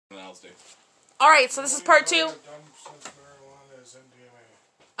LSD. Alright, so this is part 2 Done since marijuana is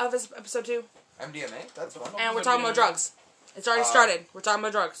MDMA. of episode 2. MDMA? That's fun. And we're talking about drugs. It's already started. We're talking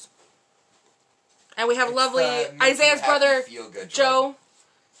about drugs. And we have lovely Isaiah's brother, Joe.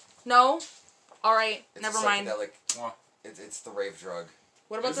 No? Alright, never mind. It's the rave drug.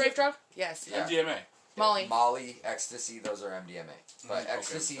 What about the rave drug? Yes. Yeah. MDMA. Molly. Molly, ecstasy, those are MDMA. But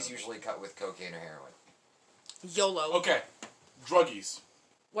ecstasy is usually cut with cocaine or heroin. YOLO. Okay. Druggies.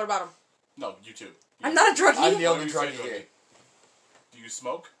 What about him? No, you too. I'm not a druggie. I'm the What only do you say, druggie here. Do you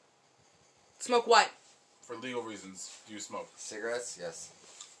smoke? Smoke what? For legal reasons, do you smoke? Cigarettes? Yes.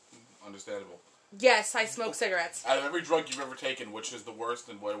 Understandable. Yes, I smoke cigarettes. Out of every drug you've ever taken, which is the worst,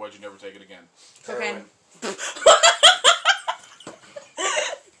 and why'd you never take it again? Cocaine.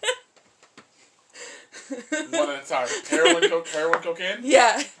 One at a time. Heroin, cocaine?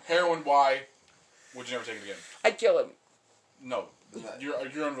 Yeah. Heroin, why would you never take it again? I'd kill him. No.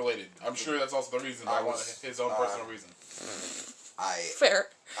 You're unrelated. I'm sure that's also the reason. I want his own personal reason. Fair.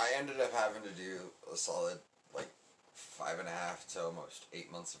 I ended up having to do a solid, 5.5 to almost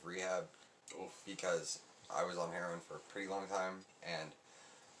 8 months of rehab. Oof. Because I was on heroin for a pretty long time, and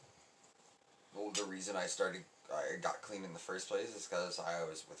the reason I got clean in the first place is because I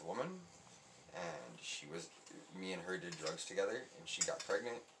was with a woman, and me and her did drugs together, and she got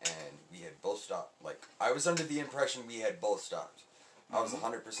pregnant, and we had both stopped. I was under the impression we had both stopped. I was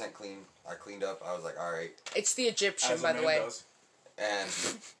 100% clean. I cleaned up. I was like, alright. It's the Egyptian, As a by the man way. does. And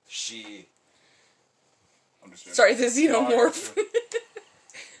she... Understand. Sorry, the xenomorph. No,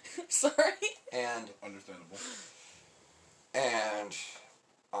 Sorry. And... Understandable. And,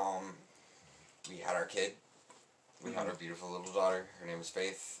 we had our kid. We had our beautiful little daughter. Her name was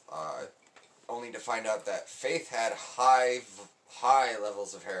Faith. Only to find out that Faith had high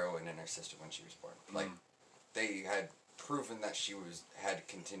levels of heroin in her system when she was born. They had proven that she had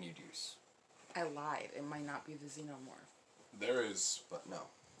continued use. I lied. It might not be the xenomorph. There is... But no.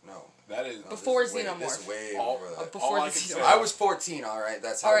 That is... Before this is xenomorph. This is way All- over that. Before all the I can xenomorph. say- I was 14, alright?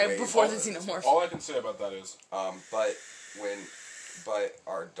 That's how Alright, way before the over this. xenomorph. All I can say about that is... But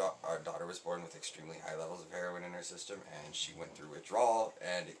our daughter was born with extremely high levels of heroin in her system, and she went through withdrawal,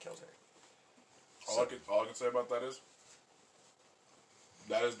 and it killed her. All I can say about that is...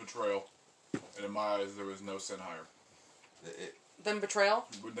 That is betrayal. And in my eyes, there is no sin higher Then betrayal?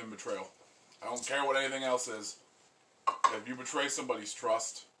 than betrayal. I don't care what anything else is. If you betray somebody's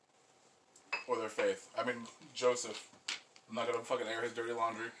trust or their faith. I mean, Joseph. I'm not gonna fucking air his dirty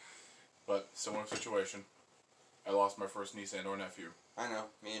laundry, but similar situation. I lost my first niece and or nephew. I know.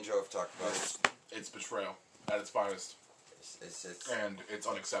 Me and Joe have talked about it. It's betrayal at its finest, It's and it's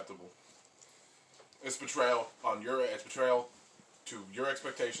unacceptable. It's betrayal It's betrayal to your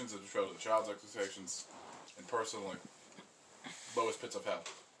expectations. It's betrayal to the child's expectations, and personally, lowest pits of hell.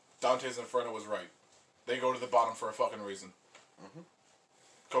 Dante's Inferno was right. They go to the bottom for a fucking reason. Mm-hmm.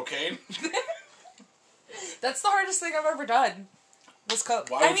 Cocaine? That's the hardest thing I've ever done. Was coke.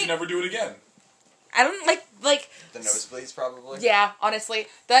 Why would you never do it again? I don't like the nosebleeds, probably. Yeah, honestly,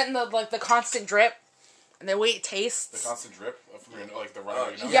 that and the constant drip, and the way it tastes. The constant drip from your the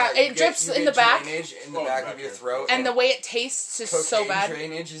running. Yeah, it drips in the back. Drainage in the back of your throat, and the way it tastes is cocaine so bad.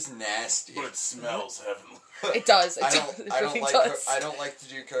 Drainage is nasty. But it smells heavenly. It does. It I really don't like. does. I don't like to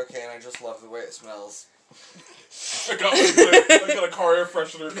do cocaine. I just love the way it smells. I got a car air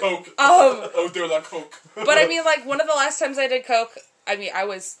freshener, Coke. Oh, there, that Coke. But I mean, one of the last times I did coke, I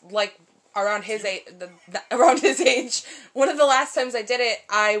was around his age. Around his age, one of the last times I did it,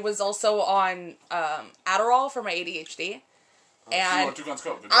 I was also on Adderall for my ADHD, and 2 guns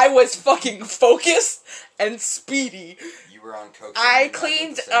Coke. I was fucking focused and speedy. You were on cocaine. I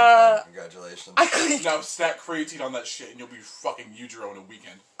cleaned. Congratulations. I cleaned. Now stack creatine on that shit, and you'll be fucking Udro in a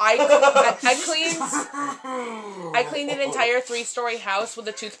weekend. I cleaned an entire 3-story house with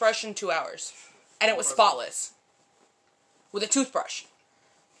a toothbrush in 2 hours. And it was spotless. With a toothbrush.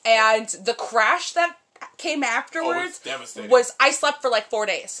 And the crash that came afterwards it's devastating. was I slept for 4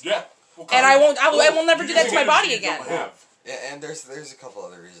 days. Yeah. And I will never do that to my body again. Yeah, and there's a couple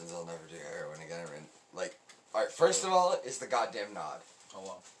other reasons I'll never do heroin again. I mean, alright, first of all, is the goddamn nod. Hold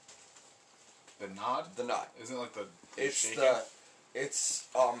on. The nod? The nod. Isn't it the It's shaking? it's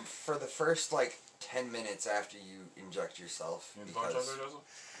for the first 10 minutes after you inject yourself. You need the phone charger,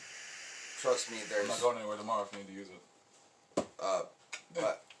 Joseph? Trust me, I'm not going anywhere tomorrow if you need to use it.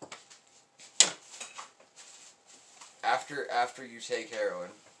 but after you take heroin,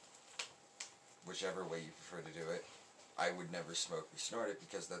 whichever way you prefer to do it, I would never smoke or snort it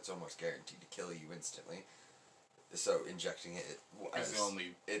because that's almost guaranteed to kill you instantly. So injecting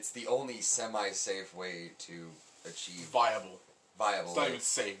it's the only semi-safe way to achieve viable. viable. It's not way. even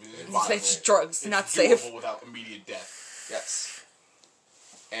safe. It's It's viable. like drugs, It's not doable safe. without immediate death. Yes.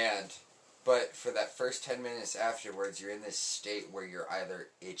 But for that first 10 minutes afterwards, you're in this state where you're either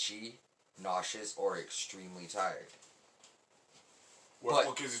itchy, nauseous, or extremely tired.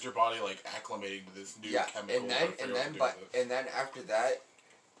 Well, because your body like acclimating to this new chemical. And then after that,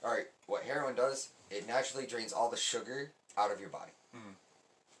 all right, what heroin does, it naturally drains all the sugar out of your body. Mm.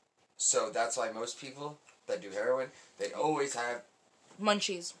 So that's why most people that do heroin, they always have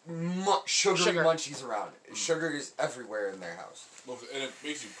Munchies. sugary Sugar. munchies around. Sugar is everywhere in their house. Well, and it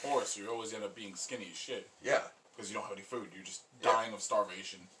makes you poor, so you always end up being skinny as shit. Yeah. Because you don't have any food. You're just dying of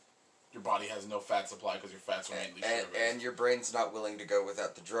starvation. Your body has no fat supply because your fats are mainly sugar based. And your brain's not willing to go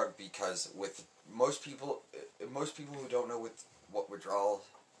without the drug because with most people who don't know what withdrawal,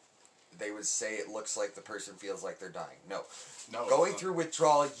 they would say it looks like the person feels like they're dying. No. Going through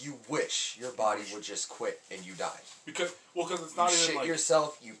withdrawal, you wish your body would just quit and you die. Because it's not you even shit like...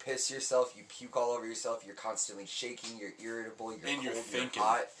 yourself, you piss yourself, you puke all over yourself, you're constantly shaking, you're irritable, you're cold, you're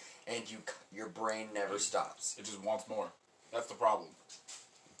hot, and your brain never stops. It just wants more. That's the problem.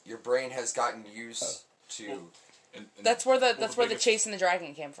 Your brain has gotten used to... Well, and That's where the Chase and the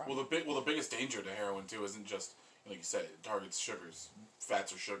Dragon came from. Well, the biggest danger to heroin too isn't just like you said, it targets sugars,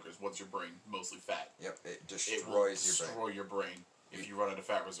 fats or sugars. What's your brain? Mostly fat. Yep, it destroys It will your brain. destroy your brain if you run out of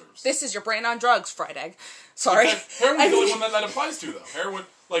fat reserves. This is your brain on drugs, fried egg. Sorry. Heroin's the only one that applies to though. Heroin,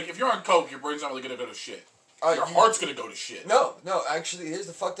 like if you're on coke, your brain's not really gonna go to shit. Your heart's gonna go to shit. No, actually, here's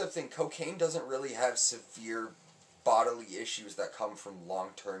the fucked up thing. Cocaine doesn't really have severe bodily issues that come from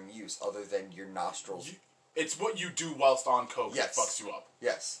long-term use, other than your nostrils. It's what you do whilst on coke that Yes. fucks you up.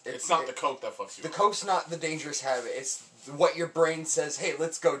 Yes. It's not the coke that fucks you The up. coke's not the dangerous habit. It's what your brain says, hey,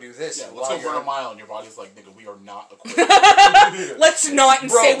 let's go do this. Yeah, while let's go you're run a mile, and your body's like, nigga, we are not equipped. Let's not Bro,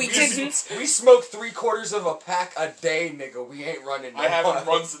 say we didn't. We smoke 3/4 of a pack a day, nigga. We ain't running. I haven't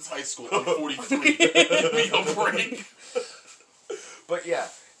run since high school. I'm 43. Give me a break. But yeah,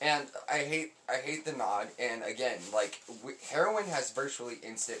 and I hate the nod. And again, like heroin has virtually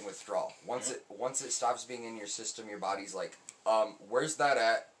instant withdrawal. Once it stops being in your system, your body's like, where's that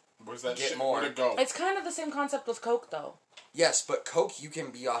at? Where's that Get shit? more. Where'd it go? It's kind of the same concept with Coke, though. Yes, but coke, you can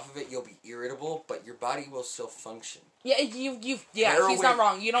be off of it. You'll be irritable, but your body will still function. Yeah, he's not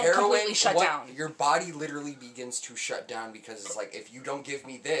wrong. You don't completely shut down. Your body literally begins to shut down because it's like, if you don't give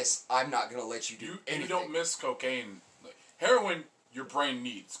me this, I'm not gonna let you do anything. You don't miss cocaine. Like, heroin, your brain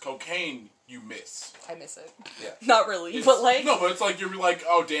needs. Cocaine, you miss. I miss it. Yeah. Not really, but like... No, but it's like, you're like,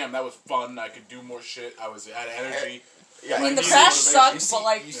 oh damn, that was fun. I could do more shit. I had energy. Yeah, I mean, the needed crash motivation. sucked, but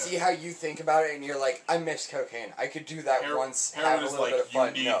like... You see how you think about it, and you're like, I miss cocaine. I could do that once, have Heroin a is little like, bit of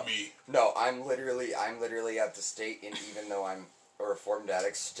fun. you need me. No, I'm literally at the state, and even though I'm a reformed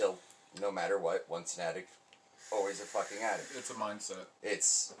addict, still, no matter what, once an addict, always a fucking addict. It's a mindset.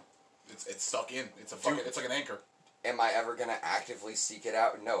 It's stuck in. It's like an anchor. Am I ever going to actively seek it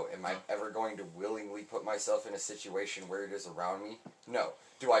out? No. Am I ever going to willingly put myself in a situation where it is around me? No.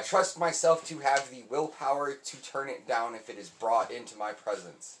 Do I trust myself to have the willpower to turn it down if it is brought into my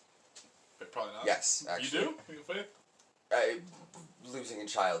presence? Probably not. Yes, actually. You do? You faith? Losing a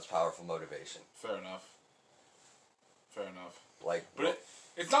child's powerful motivation. Fair enough. Like, But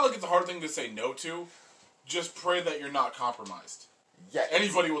it's not like it's a hard thing to say no to. Just pray that you're not compromised. yeah,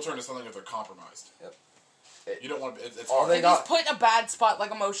 Anybody will turn to something if they're compromised. Yep. You don't want to... It's all hard. they He's got. put in a bad spot, like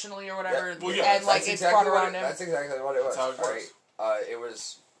emotionally or whatever, Well, yeah, and like it's brought around him. That's exactly what it was. That's how it works. Alright,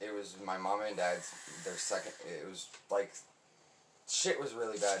 it was my mom and dad's, their second, it was like, shit was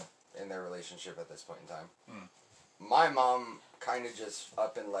really bad in their relationship at this point in time. My mom kind of just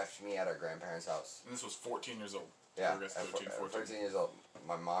up and left me at our grandparents' house. And this was 14 years old. Yeah, I guess 13, 14. 14 years old.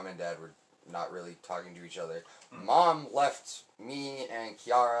 My mom and dad were not really talking to each other. Mom left me and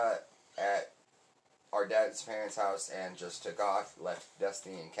Kiara at our dad's parents' house and just took off, left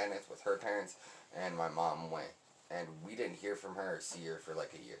Destiny and Kenneth with her parents, and my mom went. And we didn't hear from her or see her for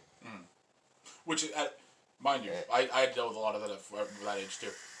like a year. Which, mind you, I dealt with a lot of that at that age too.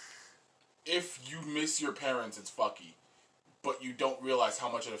 If you miss your parents, it's fucky. But you don't realize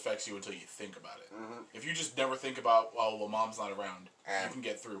how much it affects you until you think about it. If you just never think about, well, mom's not around, you can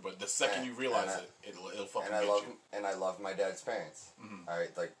get through. But the second you realize it'll fucking get you. And I love my dad's parents.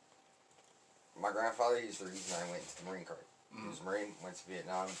 Alright, like, my grandfather, he's the reason I went to the Marine Corps. He was a Marine, went to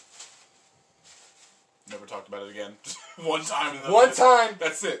Vietnam. Never talked about it again. Just one time. One time!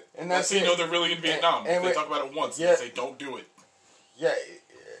 That's it. And that's how you it. know they're really in Vietnam. And If they we- talk about it once, yeah. they say, don't do it. Yeah,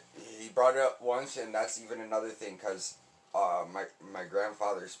 he brought it up once, and that's even another thing, because my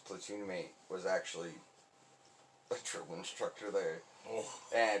grandfather's platoon mate was actually a drill instructor there. Oh.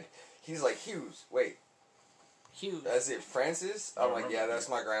 And he's like, Hughes, wait, Huge. That's it, Francis? I I'm like, remember yeah, that. that's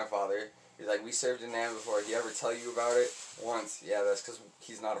my grandfather. He's like, we served in Nam before. Did he ever tell you about it? Once. Yeah, that's because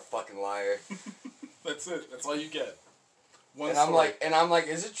he's not a fucking liar. That's it. That's all you get. One And story. I'm like,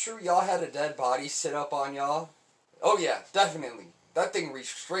 is it true y'all had a dead body sit up on y'all? Oh yeah, definitely. That thing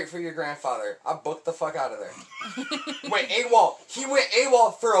reached straight for your grandfather. I booked the fuck out of there. Went AWOL. He went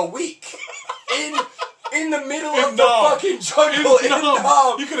AWOL for a week. In the middle of the fucking jungle in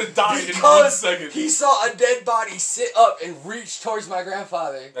Nam. You could have died in 1 Because second. he saw a dead body sit up and reach towards my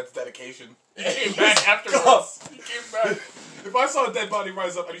grandfather. That's dedication. He came back afterwards. He came back. If I saw a dead body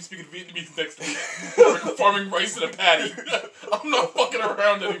rise up, I'd be speaking Vietnamese next to me. Farming rice in a paddy. I'm not fucking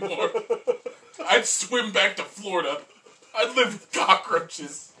around anymore. I'd swim back to Florida. I'd live with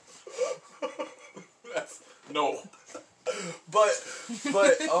cockroaches. No. But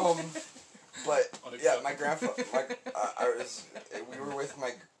yeah, my grandfather. We were with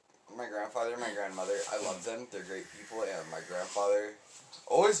my grandfather and my grandmother. I love them. They're great people. And my grandfather,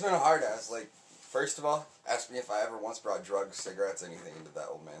 always been a hard ass. Like, first of all, ask me if I ever once brought drugs, cigarettes, anything into that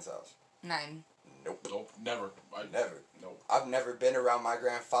old man's house. 9. Nope. Nope. Never. Never. Nope. I've never been around my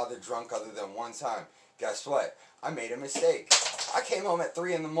grandfather drunk other than one time. Guess what? I made a mistake. I came home at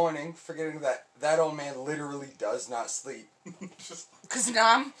 3 a.m, forgetting that old man literally does not sleep. Just 'Cause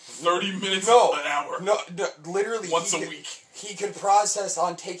Nam. 30 minutes No. an hour. No, literally. Once a week. He could process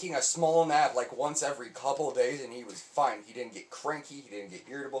on taking a small nap like once every couple of days, and he was fine. He didn't get cranky. He didn't get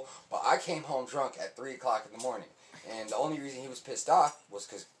irritable. But I came home drunk at 3 o'clock in the morning, and the only reason he was pissed off was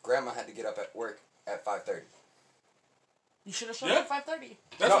because Grandma had to get up at work at 5:30. You should have showed Yeah. up at 5:30.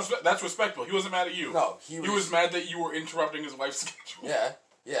 That's respectable. He wasn't mad at you. No, He was mad that you were interrupting his wife's schedule.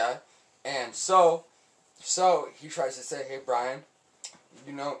 Yeah. And so he tries to say, "Hey, Brian,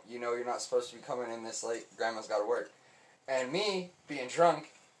 you know you're not supposed to be coming in this late. Grandma's got to work." And me being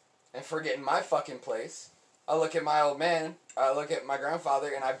drunk and forgetting my fucking place, I look at my old man, I look at my grandfather,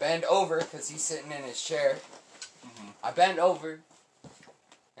 and I bend over because he's sitting in his chair. Mm-hmm. I bend over,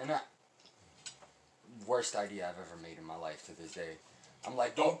 and worst idea I've ever made in my life to this day. I'm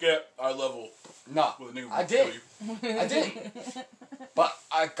like, Don't get eye level no, with a nigga. I did. I did. But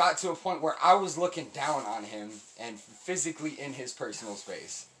I got to a point where I was looking down on him and physically in his personal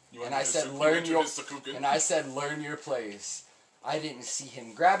space. And I said, learn your place. I didn't see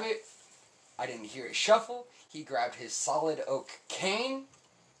him grab it. I didn't hear it shuffle. He grabbed his solid oak cane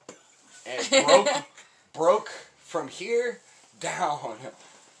and broke from here down.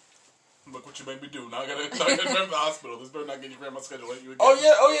 Look what you made me do. Now I gotta remember the hospital. This better not get your grandma's schedule late. You again.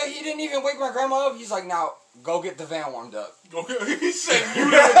 Oh yeah, he didn't even wake my grandma up. He's like, now, go get the van warmed up. He said, you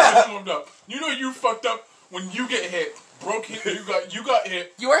never got warmed up. You know you fucked up when you get hit. You got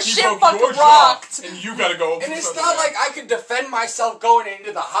hit. Your he shit broke fucking your jaw, rocked. and you gotta go. And it's not like I could defend myself going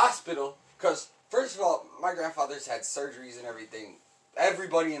into the hospital. Because, first of all, my grandfather's had surgeries and everything.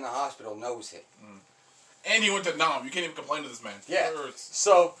 Everybody in the hospital knows him. And he went to Nam. You can't even complain to this man. Yeah. Hurts.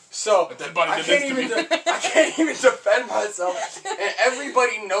 So A dead body I did can't this to even me. I can't even defend myself. And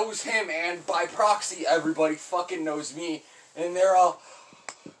everybody knows him, and by proxy, everybody fucking knows me. And they're all,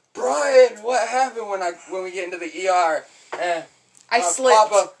 Brian, what happened when we get into the ER? And I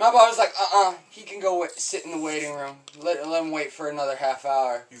slipped. My papa was like, he can go sit in the waiting room. Let him wait for another half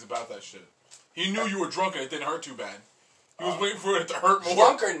hour. He's about that shit. He knew you were drunk and it didn't hurt too bad. He was waiting for it to hurt more.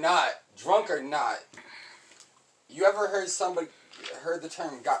 Drunk or not. You ever heard the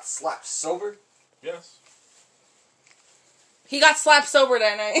term got slapped sober? Yes. He got slapped sober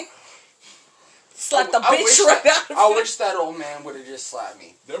that night. Slapped the I bitch wish right out of I him. wish that old man would have just slapped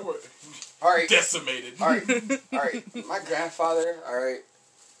me. They were Alright. decimated. Alright. My grandfather, alright.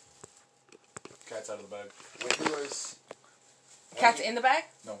 Cat's out of the bag. When he was. Cat's in the bag?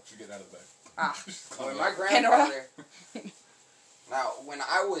 No, she's getting out of the bag. Ah. When my grandfather. Now, when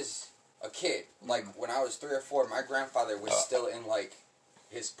I was a kid, like when I was 3 or 4, my grandfather was still in like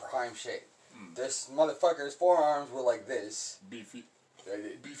his prime shape. This motherfucker's forearms were like this. Beefy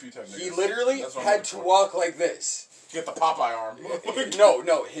type niggas. He literally That's what I'm had looking to for. walk like this. Get the Popeye arm.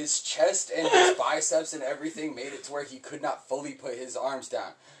 No, his chest and his biceps and everything made it to where he could not fully put his arms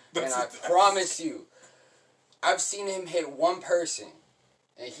down. And I promise you, I've seen him hit one person,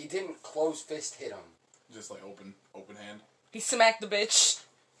 and he didn't close fist hit him. Just like open hand. He smacked the bitch.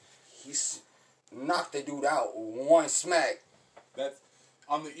 He knocked the dude out one smack. That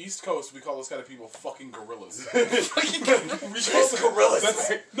on the East Coast, we call those kind of people fucking gorillas. Just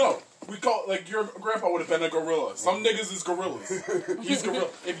gorillas. No, we call like your grandpa would have been a gorilla. Some niggas is gorillas. He's gorilla.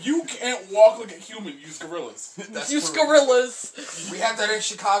 If you can't walk like a human, use gorillas. Use gorillas. We have that in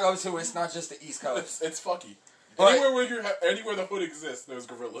Chicago too. It's not just the East Coast. It's fucky. But- Anywhere the hood exists, there's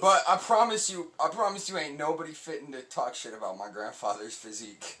gorillas. But I promise you, ain't nobody fitting to talk shit about my grandfather's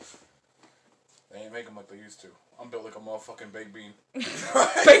physique. They ain't make them like they used to. I'm built like a motherfucking baked bean.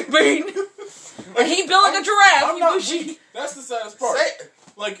 Baked bean. And he built like a giraffe. I'm not weak. That's the saddest part.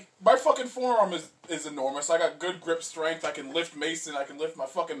 Like, my fucking forearm is enormous. I got good grip strength. I can lift Mason. I can lift my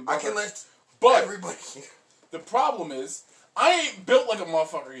fucking brother. I can lift everybody. The problem is, I ain't built like a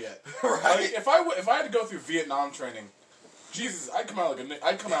motherfucker yet. Right. Like, if I had to go through Vietnam training, Jesus, I'd come out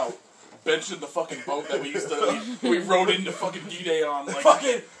benching the fucking boat that we rode into fucking D-Day on. Like,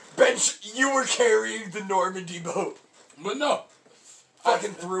 Fucking bench, you were carrying the Normandy boat. but no.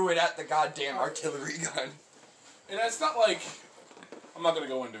 Fucking threw it at the goddamn artillery gun. And it's not like, I'm not going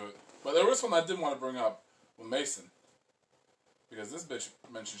to go into it, but there was one I did want to bring up with Mason. Because this bitch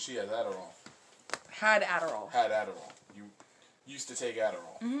mentioned she had Adderall. Had Adderall. You used to take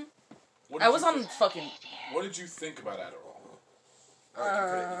Adderall. Mm-hmm. I was on fucking... What did you think about Adderall? Oh,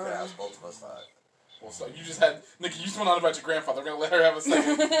 you could ask both of us that. Well, so you just had... Nikki, you just went on about your grandfather. We're going to let her have a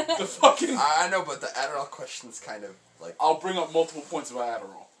second. The fucking... I know, but the Adderall question's kind of like... I'll bring up multiple points about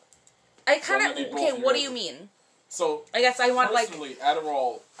Adderall. I kind of... So Okay, what do you mean? So, I guess I want, personally,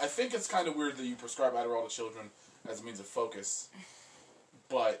 Adderall... I think it's kind of weird that you prescribe Adderall to children as a means of focus.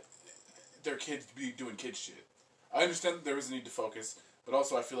 But they're kids doing kid shit. I understand that there is a need to focus, but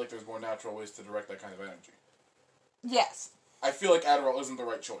also I feel like there's more natural ways to direct that kind of energy. Yes. I feel like Adderall isn't the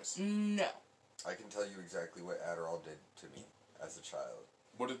right choice. No. I can tell you exactly what Adderall did to me as a child.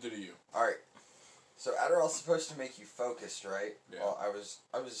 What did it do to you? Alright. So Adderall's supposed to make you focused, right? Yeah. Well, I was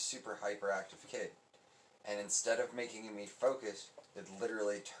a super hyperactive kid. And instead of making me focus, it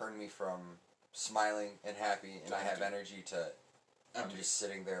literally turned me from smiling and happy and I have energy to... I'm just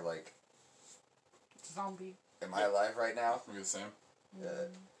sitting there like... Zombie. Am I alive right now? Are we the same?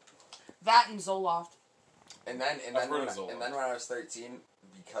 That and Zoloft. And then I've heard of when I was 13,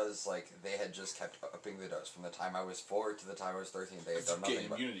 because like they had just kept upping the dose from the time I was 4 to the time I was 13, they had done Getting nothing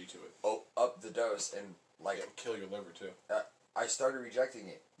but immunity to it. up the dose, and like It'll kill your liver too. I started rejecting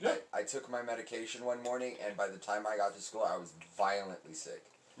it. Yeah. I took my medication one morning, and by the time I got to school, I was violently sick.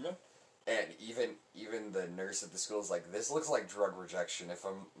 Yeah. And even the nurse at the school is like, "This looks like drug rejection." If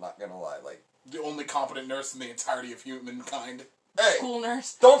I'm not gonna lie, like The only competent nurse in the entirety of humankind. hey, School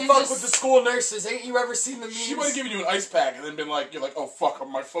nurse. don't fuck with the school nurses. Ain't you ever seen the memes? She might have given you an ice pack and then been like, you're like, oh fuck,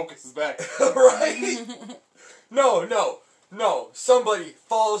 my focus is back. Right? No. Somebody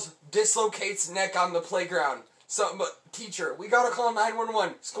falls, dislocates neck on the playground. Teacher, we gotta call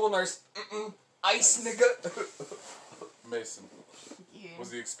 911. School nurse, ice Nice. nigga. Mason, Yeah. was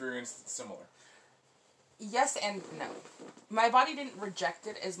the experience similar? Yes and no. My body didn't reject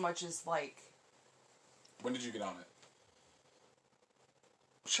it as much as, like, When did you get on it?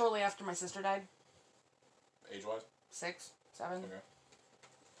 shortly after my sister died. Age-wise? 6, 7. Okay.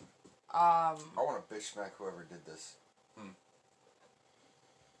 I want to bitch smack whoever did this. Hmm.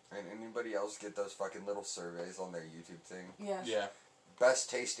 And anybody else get those fucking little surveys on their YouTube thing? Yeah. Yeah. Best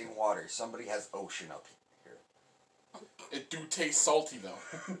tasting water. Somebody has ocean up here. It do taste salty though.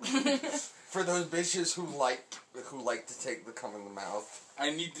 For those bitches who like to take the cum in the mouth.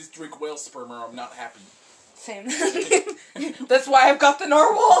 I need this drink whale sperm or I'm not happy. Same. That's why I've got the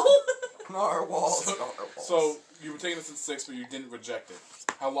narwhal. Narwhals. So, you were taking it since 6, but you didn't reject it.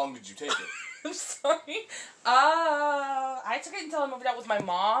 How long did you take it? I'm sorry. I took it until I moved out with my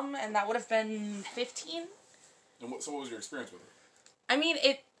mom, and that would have been 15. And what was your experience with it? I mean,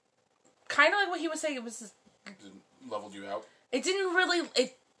 it kind of like what he was saying. It was. It leveled you out? It didn't really.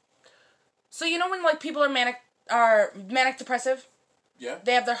 So you know when like people are manic depressive, Yeah?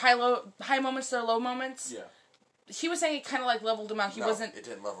 they have their high moments, their low moments. Yeah. He was saying it kind of like leveled him out. He wasn't. It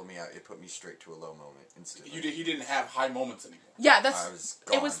didn't level me out. It put me straight to a low moment instantly. He didn't have high moments anymore. Yeah, that's. I was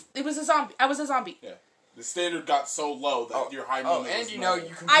gone. It was a zombie. I was a zombie. Yeah. The standard got so low that your high moment and was you know normal.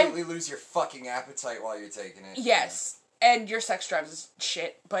 you completely lose your fucking appetite while you're taking it. Yes. And your sex drive is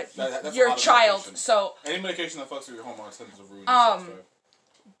shit, but That's you're a a lot of child, medication. so. Any medication that fucks with your hormones tends to ruin your sex drive.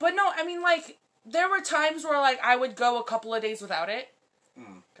 But no, I mean, like, there were times where, like, I would go a couple of days without it.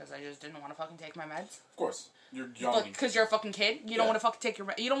 Because I just didn't want to fucking take my meds. Of course. You're young. Because you're a fucking kid. You don't want to fucking take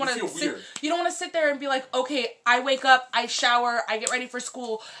your... You don't want feel to weird. You don't want to sit there and be like, okay, I wake up, I shower, I get ready for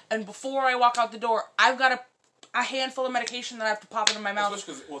school, and before I walk out the door, I've got a handful of medication that I have to pop into my mouth.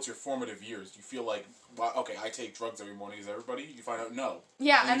 Especially because, it's your formative years. You feel like, well, okay, I take drugs every morning. Is everybody? You find out, no.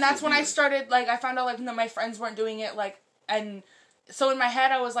 Yeah, and you that's feel when I weird. started, like, I found out, like, no, my friends weren't doing it, like, and... So in my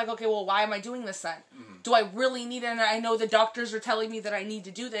head, I was like, okay, well, why am I doing this then? Do I really need it? And I know the doctors are telling me that I need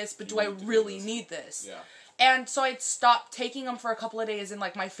to do this, but do I really need this? Yeah. And so I'd stop taking them for a couple of days, and,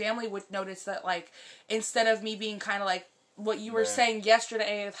 like, my family would notice that, like, instead of me being kind of, like, what you were saying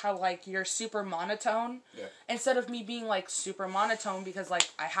yesterday, is how, like, you're super monotone. Yeah. Instead of me being, like, super monotone, because, like,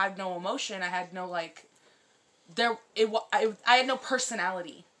 I had no emotion, I had no, like, I had no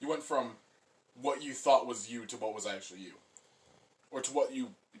personality. You went from what you thought was you to what was actually you. Or to what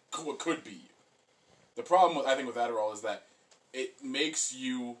could be you. The problem, I think, with Adderall is that it makes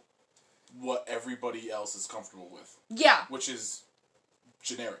you what everybody else is comfortable with. Yeah. Which is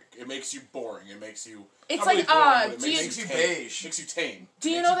generic. It makes you boring. It makes you... It's not like, really boring, but it makes you beige. Makes you tame. Do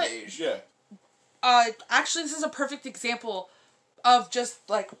you know that... Beige. Yeah. Actually, this is a perfect example of just,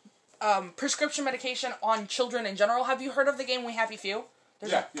 like, prescription medication on children in general. Have you heard of the game We Happy Few?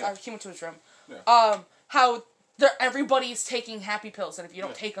 Yeah. He went to his room. Yeah. How everybody's taking happy pills, and if you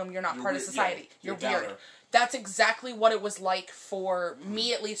don't take them, you're not part of society. You're weird. downer. That's exactly what it was like for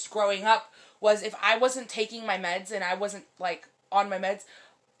me, at least growing up, was if I wasn't taking my meds and I wasn't, like, on my meds,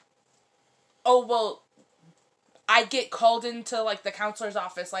 oh, well, I get called into, like, the counselor's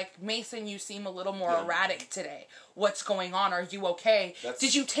office, like, Mason, you seem a little more erratic today. What's going on? Are you okay?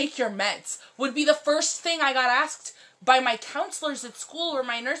 Did you take your meds? Would be the first thing I got asked by my counselors at school or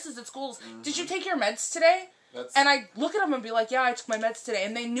my nurses at schools. Did you take your meds today? And I look at them and be like, yeah, I took my meds today.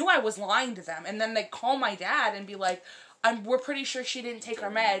 And they knew I was lying to them. And then they call my dad and be like, we're pretty sure she didn't take her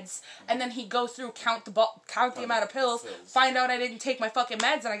meds. And then he'd go through, count the amount of pills, find out I didn't take my fucking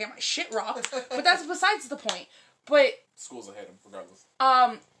meds, and I get my shit rocked. But that's besides the point. But School's ahead of him, regardless.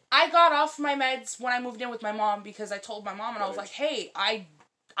 I got off my meds when I moved in with my mom because I told my mom, and I was like, hey, I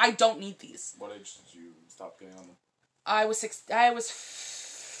don't need these. What age did you stop getting on them? I was So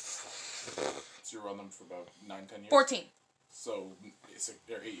you were on them for about 9-10 years? 14. So,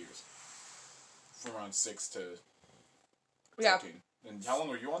 they're 8 years. From around 6 to 14. Yeah. And how long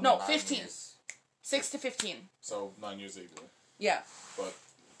were you on No, them? 15. Years. 6 to 15. So, 9 years equal. Yeah. But...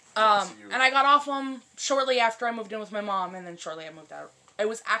 And I got off them shortly after I moved in with my mom, and then shortly I moved out. It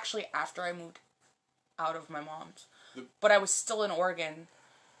was actually after I moved out of my mom's. But I was still in Oregon.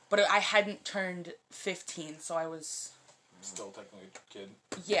 But I hadn't turned 15, so I was... Still technically a kid.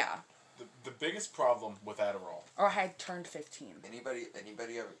 Yeah. The biggest problem with Adderall... Or I had turned 15. Anybody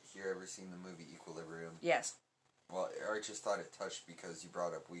ever seen the movie Equilibrium? Yes. Well, I just thought it touched because you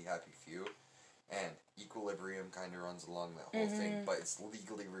brought up We Happy Few, and Equilibrium kind of runs along that whole thing, but it's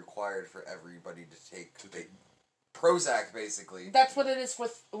legally required for everybody to take Prozac, basically. That's what it is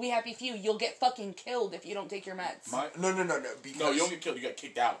with We Happy Few. You'll get fucking killed if you don't take your meds. No. Because no, you don't get killed. You get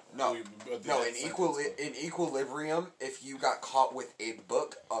kicked out. No. In Equilibrium, if you got caught with a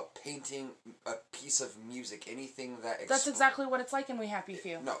book, a painting, a piece of music, anything that... That's exactly what it's like in We Happy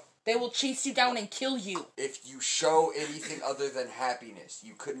Few. No. They will chase you down and kill you. If you show anything other than happiness,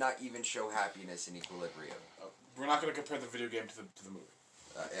 you could not even show happiness in Equilibrium. We're not going to compare the video game to the movie.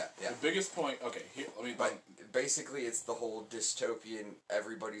 Yeah. The biggest point... Okay, here, let me... But basically, it's the whole dystopian,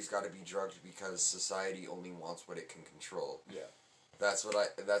 everybody's got to be drugged because society only wants what it can control. Yeah. That's what I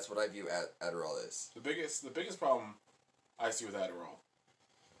view Adderall is. The biggest problem I see with Adderall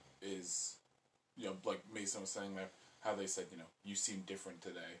is, like Mason was saying there, how they said, you seem different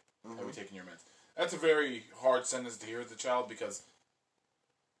today. Have you taken your meds? That's a very hard sentence to hear as a child because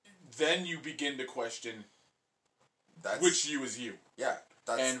then you begin to question which you is you. Yeah.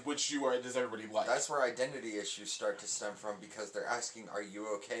 And which you does everybody like. That's where identity issues start to stem from because they're asking, are you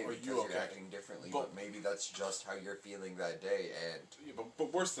okay? Because you're acting differently, but maybe that's just how you're feeling that day. And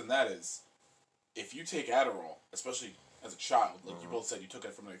but worse than that is, if you take Adderall, especially as a child, like you both said, you took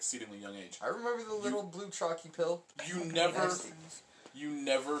it from an exceedingly young age. I remember the little blue chalky pill. You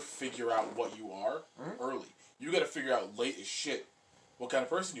never figure out what you are early. You got to figure out late as shit what kind of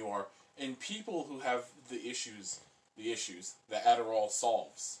person you are. And people who have the issues that Adderall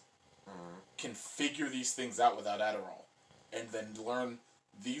solves can figure these things out without Adderall, and then learn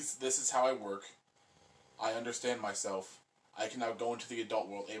this is how I work. I understand myself. I can now go into the adult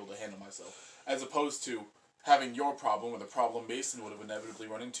world able to handle myself, as opposed to having your problem or the problem Mason would have inevitably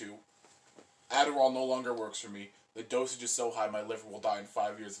run into. Adderall no longer works for me. The dosage is so high my liver will die in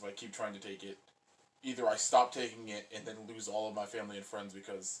 5 years if I keep trying to take it. Either I stop taking it and then lose all of my family and friends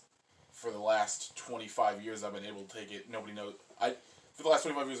because for the last 25 years I've been able to take it. Nobody knows. For the last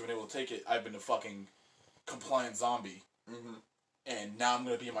 25 years I've been able to take it. I've been a fucking compliant zombie. And now I'm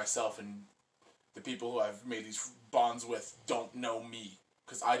going to be myself, and the people who I've made these bonds with don't know me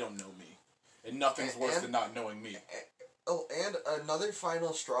because I don't know me. And nothing's worse than not knowing me. And another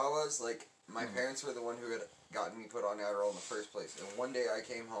final straw was, like, my parents were the one who had gotten me put on Adderall in the first place. And one day I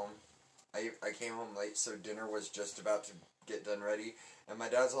came home. I came home late, so dinner was just about to get done ready. And my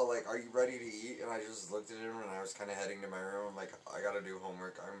dad's all like, "Are you ready to eat?" And I just looked at him, and I was kind of heading to my room. I'm like, "I gotta do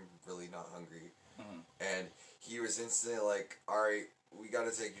homework. I'm really not hungry." And he was instantly like, "All right, we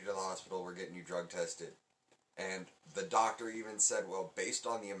gotta take you to the hospital. We're getting you drug tested." And the doctor even said, "Well, based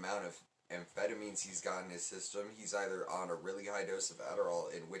on the amount of amphetamines he's got in his system, he's either on a really high dose of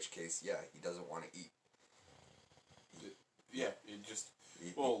Adderall, in which case, yeah, he doesn't want to eat." Yeah, it just...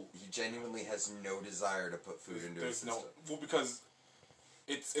 He genuinely has no desire to put food into his system. Because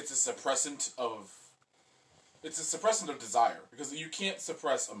it's a suppressant of... It's a suppressant of desire. Because you can't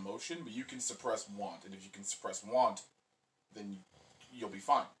suppress emotion, but you can suppress want. And if you can suppress want, then you'll be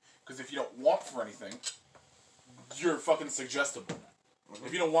fine. Because if you don't want for anything, you're fucking suggestible. Mm-hmm.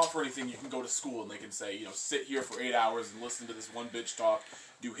 If you don't want for anything, you can go to school and they can say, sit here for 8 hours and listen to this one bitch talk,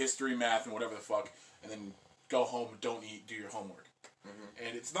 do history, math, and whatever the fuck, and then go home, don't eat, do your homework. Mm-hmm.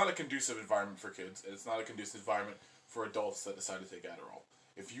 And it's not a conducive environment for kids. And it's not a conducive environment for adults that decide to take Adderall.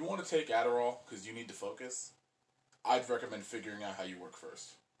 If you want to take Adderall because you need to focus, I'd recommend figuring out how you work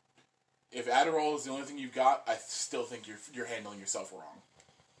first. If Adderall is the only thing you've got, I still think you're handling yourself wrong.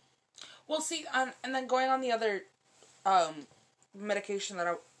 Well, see, and then going on the other medication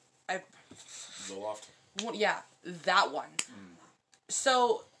that I Zoloft? Well, yeah, that one.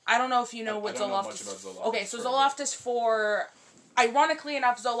 So, I don't know if you know what Zoloft is. I don't know much about Zoloft. Okay, so Zoloft is for... Ironically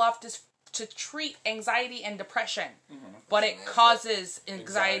enough, Zoloft is to treat anxiety and depression. Mm-hmm. But it causes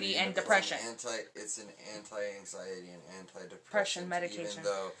anxiety and depression. It's an anti-anxiety and anti-depression medication.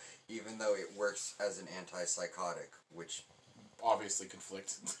 Even though it works as an antipsychotic, which... obviously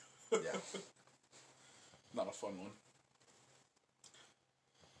conflict. Yeah. Not a fun one.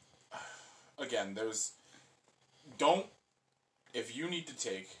 Again, if you need to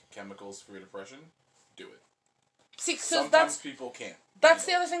take chemicals for your depression, do it. See, so sometimes people can't. That's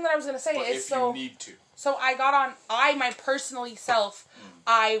the other thing that I was going to say. But if you need to. So I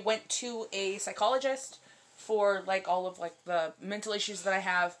went to a psychologist for, all of, the mental issues that I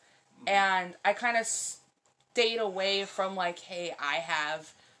have, and I kind of stayed away from, hey,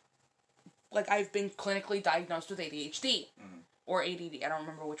 I've been clinically diagnosed with ADHD, or ADD, I don't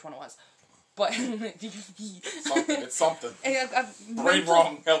remember which one it was. But it's something. Brain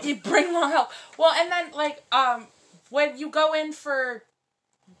wrong help. Brain wrong help. Well, and then when you go in for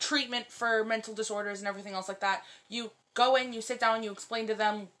treatment for mental disorders and everything else like that, you go in, you sit down, you explain to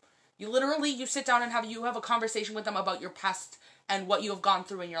them. You sit down and have a conversation with them about your past and what you have gone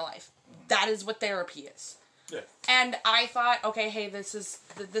through in your life. That is what therapy is. Yeah. And I thought, okay, hey, this is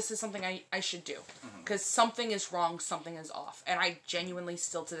something I should do. Because something is wrong, something is off. And I genuinely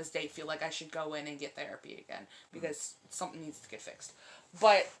still to this day feel like I should go in and get therapy again. Because something needs to get fixed.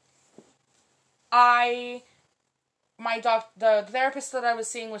 But the therapist that I was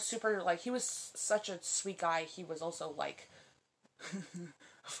seeing was super, he was such a sweet guy. He was also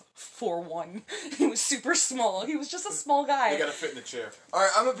 4'1". He was super small. He was just a small guy. You gotta fit in the chair. Alright,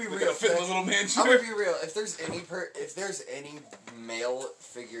 I'm gonna be real. Gotta fit in the little man chair. I'm gonna be real. If there's any male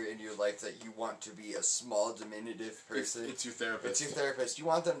figure in your life that you want to be a small, diminutive person, it's your therapist. It's your therapist. You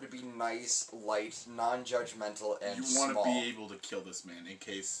want them to be nice, light, non-judgmental, and small. You want to be able to kill this man in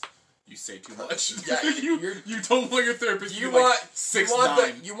case you say too much. Yeah, you don't want your therapist to be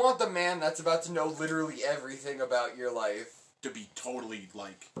 6'9". You want the man that's about to know literally everything about your life. To be totally,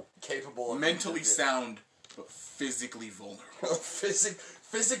 capable of... mentally sound, but physically vulnerable.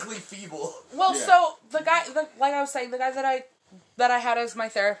 Physically feeble. Well, yeah. So, like I was saying, the guy that I had as my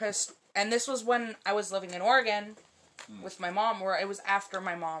therapist, and this was when I was living in Oregon with my mom, or it was after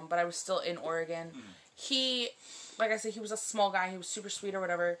my mom, but I was still in Oregon. He, like I said, he was a small guy, he was super sweet or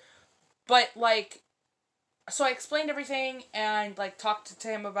whatever, but, so I explained everything, and, talked to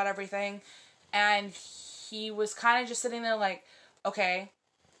him about everything, and he was kind of just sitting there okay,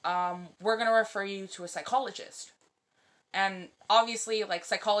 we're going to refer you to a psychologist. And obviously,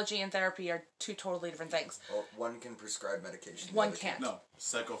 psychology and therapy are two totally different things. Well, one can prescribe medication. One can't. No,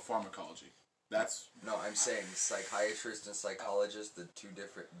 psychopharmacology. No, I'm saying psychiatrist and psychologist, the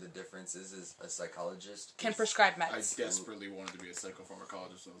difference is a psychologist can prescribe meds. I desperately wanted to be a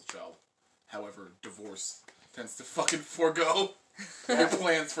psychopharmacologist when I was a child. However, divorce tends to fucking forego your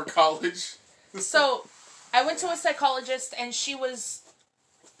plans for college. So... I went to a psychologist, and she was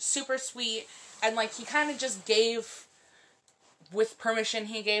super sweet, and, he kind of just gave, with permission,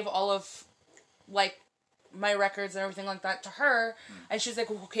 he gave all of, my records and everything like that to her, and she's like,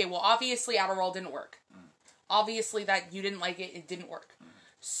 okay, well, obviously Adderall didn't work. Obviously that you didn't like it, it didn't work.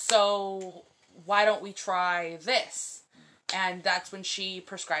 So, why don't we try this? And that's when she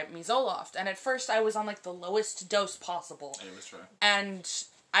prescribed me Zoloft, and at first I was on, the lowest dose possible. I always try. And...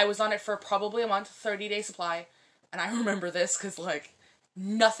 I was on it for probably a month, 30-day supply, and I remember this because, like,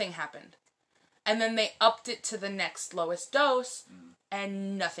 nothing happened. And then they upped it to the next lowest dose,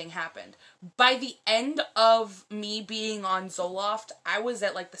 and nothing happened. By the end of me being on Zoloft, I was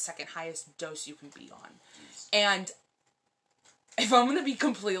at, like, the second highest dose you can be on. And if I'm gonna be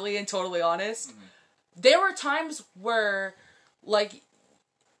completely and totally honest, there were times where, like,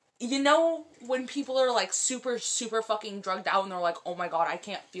 you know when people are, like, super, super fucking drugged out and they're like, oh my god, I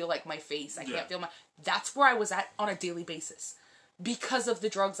can't feel, like, my face. I can't feel my... That's where I was at on a daily basis. Because of the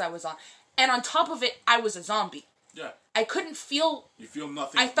drugs I was on. And on top of it, I was a zombie. Yeah. I couldn't feel... You feel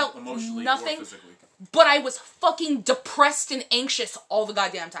nothing I felt emotionally nothing, or physically. But I was fucking depressed and anxious all the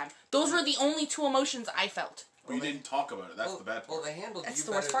goddamn time. Those were the only two emotions I felt. But you didn't talk about it. That's the bad part. Well, they handled That's you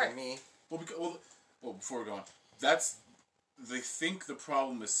the better worst part. than me. Well, before we go on, they think the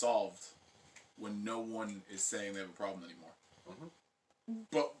problem is solved when no one is saying they have a problem anymore.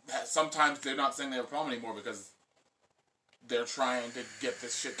 But sometimes they're not saying they have a problem anymore because they're trying to get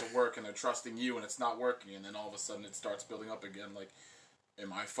this shit to work and they're trusting you and it's not working, and then all of a sudden it starts building up again. Like,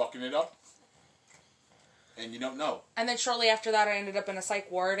 am I fucking it up? And you don't know. And then shortly after that, I ended up in a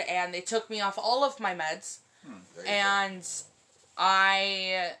psych ward, and they took me off all of my meds. And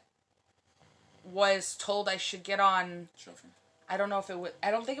I was told I should get on... Shuffling. I don't know if it was...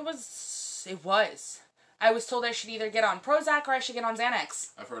 I don't think it was... It was. I was told I should either get on Prozac or I should get on Xanax.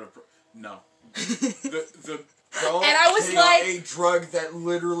 I've heard of... No. Don't and I was take like, a drug that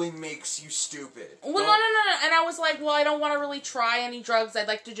literally makes you stupid. Well, no. And I was like, well, I don't want to really try any drugs. I'd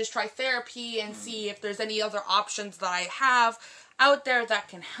like to just try therapy and see if there's any other options that I have out there that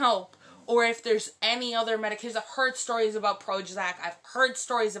can help. Or if there's any other medications. I've heard stories about Prozac. I've heard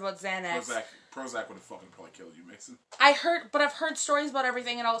stories about Xanax. Prozac would have fucking probably killed you, Mason. I've heard stories about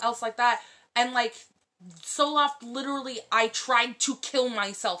everything and else like that. And, like, Zoloft, literally, I tried to kill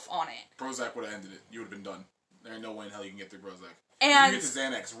myself on it. Prozac would have ended it. You would have been done. There ain't no way in hell you can get through Prozac. And if you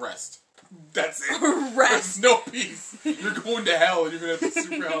get to Xanax, rest. That's it. Rest. There's no peace. You're going to hell and you're going to have to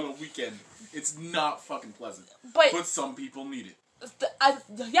super hell in a weekend. It's not fucking pleasant. But some people need it.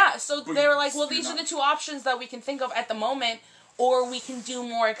 So they were like, well, these are the two options that we can think of at the moment, or we can do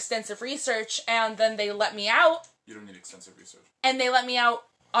more extensive research, and then they let me out. You don't need extensive research. And they let me out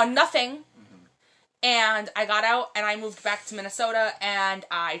on nothing, and I got out, and I moved back to Minnesota, and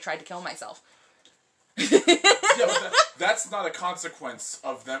I tried to kill myself. But that's not a consequence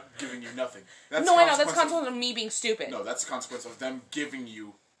of them giving you nothing. I know, that's a consequence of me being stupid. No, that's a consequence of them giving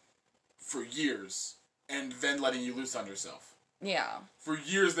you for years, and then letting you loose on yourself. Yeah. For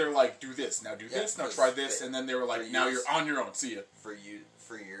years, they're like, do this, now do this, now try this, and then they were like, now you're on your own, see ya. For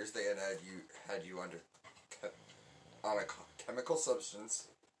years, they had you on a chemical substance.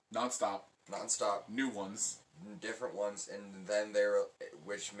 Non-stop. New ones. Different ones, and then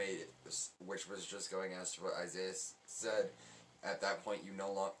which was just going as to what Isaiah said. At that point, you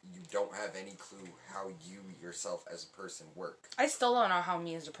don't have any clue how you yourself as a person work. I still don't know how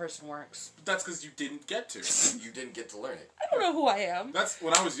me as a person works. But that's because you didn't get to. You didn't get to learn it. I don't know who I am. That's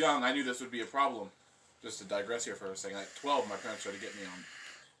when I was young. I knew this would be a problem. Just to digress here for a second. At 12, my parents tried to get me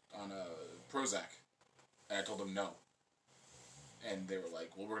on Prozac, and I told them no. And they were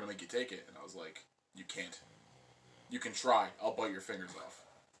like, "Well, we're gonna make you take it," and I was like, "You can't. You can try. I'll bite your fingers off."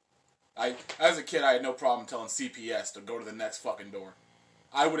 As a kid, I had no problem telling CPS to go to the next fucking door.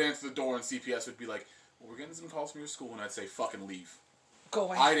 I would answer the door and CPS would be like, well, we're getting some calls from your school, and I'd say, fucking leave. Go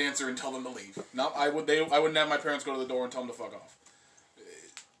away. I'd answer and tell them to leave. No, I wouldn't have my parents go to the door and tell them to fuck off.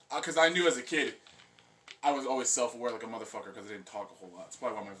 Because I knew as a kid, I was always self-aware like a motherfucker because I didn't talk a whole lot. That's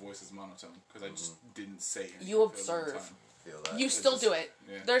probably why my voice is monotone, because I just didn't say anything. You observe. You still do it.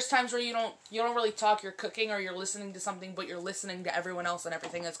 Yeah. There's times where you don't really talk. You're cooking or you're listening to something, but you're listening to everyone else and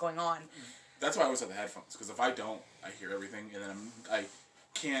everything that's going on. That's why I always have the headphones, because if I don't, I hear everything, and then I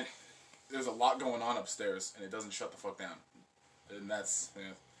can't. There's a lot going on upstairs, and it doesn't shut the fuck down, and that's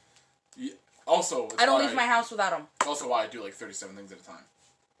also. I don't leave my house without them. Also, why I do like 37 things at a time.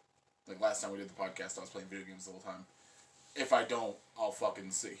 Like last time we did the podcast, I was playing video games the whole time. If I don't, I'll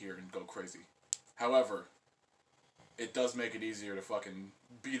fucking sit here and go crazy. However, it does make it easier to fucking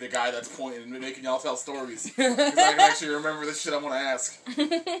be the guy that's pointing and making y'all tell stories. Because I can actually remember the shit I want to ask.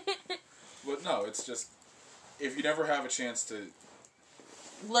 But no, it's just, if you never have a chance to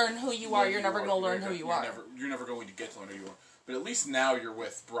learn who you are, you're never going to learn who you are. You're never going to get to learn who you are. But at least now you're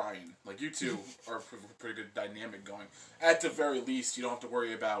with Brian. Like, you two are a pretty good dynamic going. At the very least, you don't have to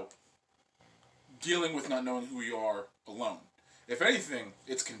worry about dealing with not knowing who you are alone. If anything,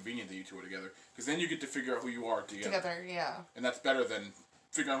 it's convenient that you two are together, because then you get to figure out who you are together. Together, yeah. And that's better than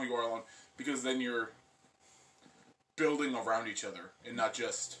figuring out who you are alone, because then you're building around each other, and not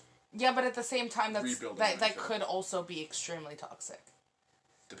just Yeah, but at the same time, Rebuilding that that could also be extremely toxic.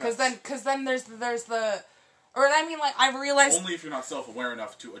 Depends. Because then there's the, or I mean, like, I've realized only if you're not self-aware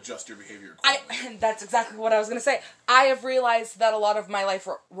enough to adjust your behavior. That's exactly what I was gonna say. I have realized that a lot of my life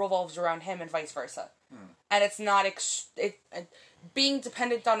revolves around him and vice versa, and it's not being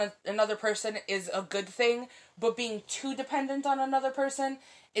dependent on another person is a good thing, but being too dependent on another person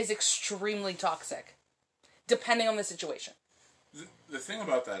is extremely toxic, depending on the situation. The thing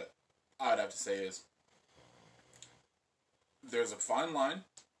about that, I'd have to say, is there's a fine line.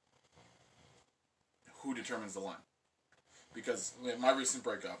 Who determines the line? Because my recent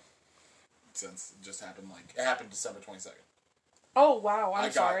breakup, since it just happened, it happened December 22nd. Oh, wow,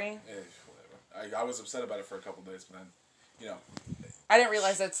 I'm sorry. Whatever. I was upset about it for a couple days, but then, I didn't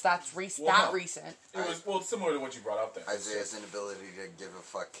realize that's recent. It was, similar to what you brought up there. Isaiah's inability to give a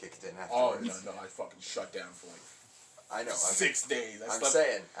fuck kicked in Oh, afterwards. no, I fucking shut down for I know. 6 days. I'm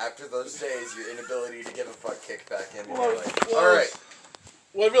saying, after those days, your inability to give a fuck kicked back in. And Well, you're like, alright.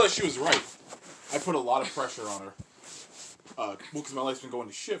 Well, I realized she was right. I put a lot of pressure on her. Because my life's been going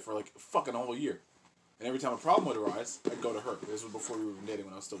to shit for fucking a whole year. And every time a problem would arise, I'd go to her. This was before we were even dating,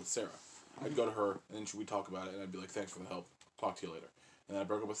 when I was still with Sarah. I'd go to her, and then we'd talk about it, and I'd be like, thanks for the help. Talk to you later. And then I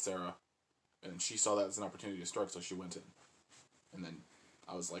broke up with Sarah, and she saw that as an opportunity to strike, so she went in. And then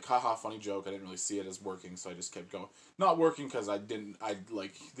I was like, haha, funny joke. I didn't really see it as working, so I just kept going. Not working because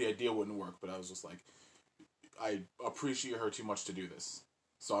the idea wouldn't work, but I was just like, I appreciate her too much to do this.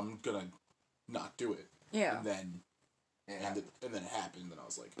 So I'm gonna not do it. Yeah. And then it happened, and I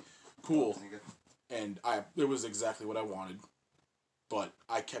was like, cool. And it was exactly what I wanted, but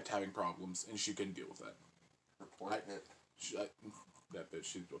I kept having problems, and she couldn't deal with that. That bitch,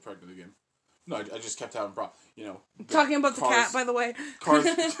 she's pregnant again. No, I just kept having problems. Talking about the cat, by the way. Cars,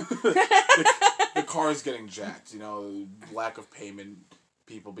 the car's getting jacked. Lack of payment,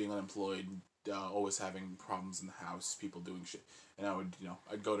 people being unemployed, always having problems in the house, people doing shit. And I would,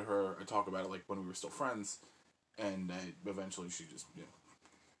 I'd go to her, I'd talk about it when we were still friends, and eventually she just,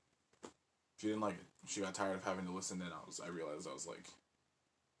 she didn't like it. She got tired of having to listen, and I realized I was like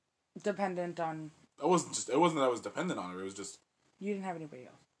dependent on. It wasn't that I was dependent on her. It was just you didn't have anybody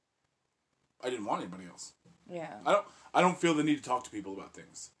else. I didn't want anybody else. Yeah. I don't feel the need to talk to people about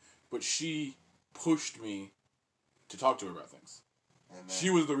things, but she pushed me to talk to her about things. She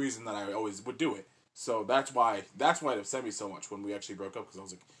was the reason that I always would do it. So that's why it upset me so much when we actually broke up, because I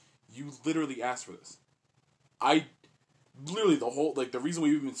was like, you literally asked for this. I literally the reason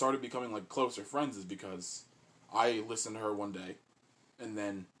we even started becoming closer friends is because I listened to her one day, and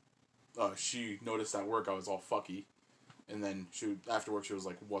then she noticed at work I was all fucky, and then after work she was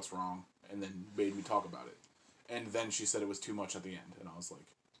like, what's wrong? And then made me talk about it. And then she said it was too much at the end, and I was like,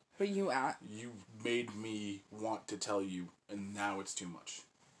 but you made me want to tell you, and now it's too much.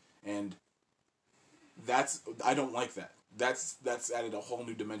 And I don't like that. That's added a whole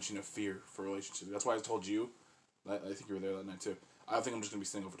new dimension of fear for relationships. That's why I told you, I think you were there that night too. I think I'm just going to be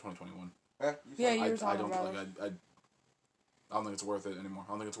single for 2021. Yeah, you were talking about it. I don't think it's worth it anymore.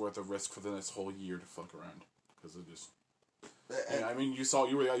 I don't think it's worth the risk for this whole year to fuck around. Because it just... I mean, you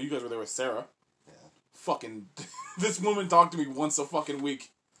guys were there with Sarah. Yeah. Fucking... this woman talked to me once a fucking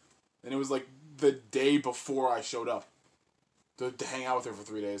week. And it was the day before I showed up. To hang out with her for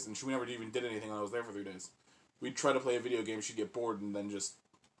 3 days. And she never even did anything when I was there for 3 days. We'd try to play a video game, she'd get bored, and then just...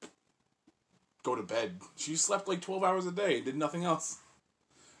 go to bed. She slept 12 hours a day and did nothing else.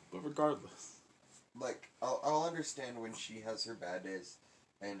 But regardless... I'll understand when she has her bad days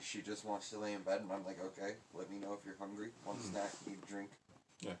and she just wants to lay in bed, and I'm like, okay, let me know if you're hungry, want a snack, need a drink.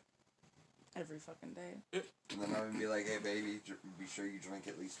 Yeah. Every fucking day. And then I'm going to be like, hey baby, be sure you drink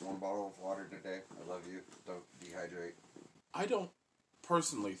at least 1 bottle of water today. I love you. Don't dehydrate. I don't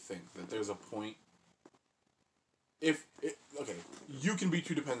personally think that there's a point... Okay, you can be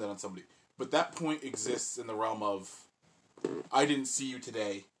too dependent on somebody, but that point exists in the realm of, I didn't see you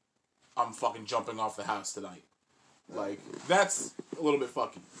today, I'm fucking jumping off the house tonight. That's a little bit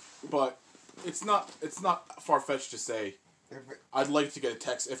fucky. But it's not far-fetched to say, I'd like to get a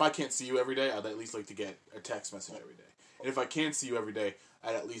text. If I can't see you every day, I'd at least like to get a text message every day. And if I can't see you every day,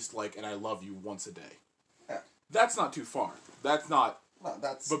 I'd at least and I love you once a day. Yeah. That's not too far. That's not... No,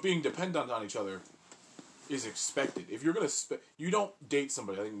 that's... But being dependent on each other is expected. If you're going to... you don't date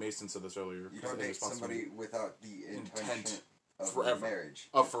somebody. I think Mason said this earlier. You don't date somebody without the intent of forever. Marriage.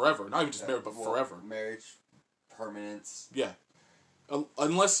 Of forever. Not even just marriage, but forever. Marriage, permanence. Yeah.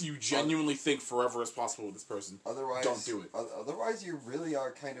 Unless you genuinely think forever is possible with this person. Otherwise, don't do it. Otherwise, you really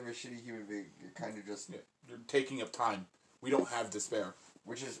are kind of a shitty human being. You're kind of just... Yeah. You're taking up time. We don't have despair.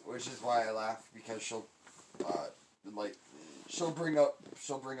 Which is why I laugh, because she'll bring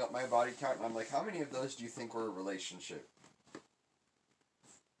up my body count, and I'm like, how many of those do you think were a relationship?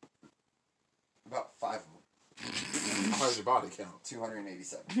 About 5 of them. How's your body count?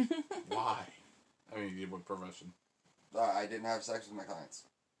 287. Why? I mean, you did what profession? I didn't have sex with my clients.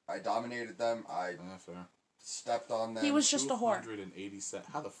 I dominated them. I Fair. stepped on them. He was just a whore. 287.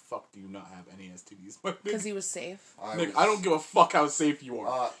 How the fuck do you not have any STDs? My Because nigga? he was safe. Nick, I don't give a fuck how safe you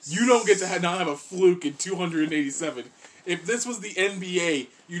are. Uh, You don't get to not have a fluke in 287. If this was the NBA,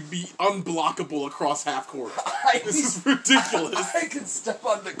 you'd be unblockable across half court. This is ridiculous. I could step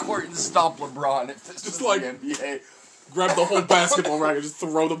on the court and stop LeBron if this Just was like- the NBA. Grab the whole basketball racket and just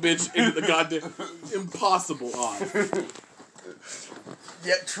throw the bitch into the goddamn... Impossible odd.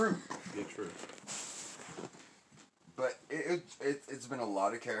 Yet true. Yeah, true. But it's been a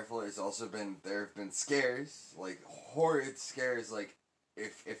lot of careful. It's also been, there have been scares, like horrid scares, like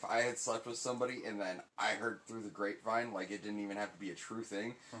if I had slept with somebody and then I heard through the grapevine, like it didn't even have to be a true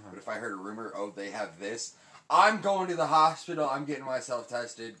thing, but if I heard a rumor, oh, they have this, I'm going to the hospital, I'm getting myself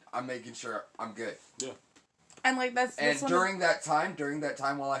tested, I'm making sure I'm good. Yeah. And like that's And one during that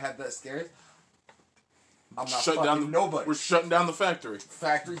time while I had that scares, I'm not Shut fucking down nobody. We're shutting down the factory.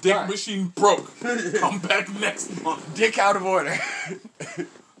 Factory Dick time. machine broke. Come back next month. Dick out of order.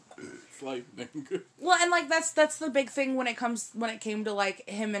 It's like, nigga. Well, and like that's the big thing when it came to like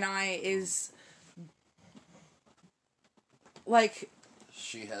him and I is like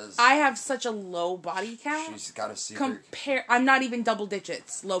She has. I have such a low body count. She's got a secret. I'm not even double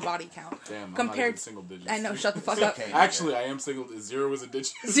digits low body count. Damn, I'm compared not even single digits. I know, shut the fuck It's up. okay. Actually, I am single. 0 is a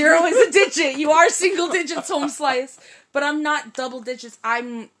digit. 0 is a digit. You are single digits, home slice. But I'm not double digits.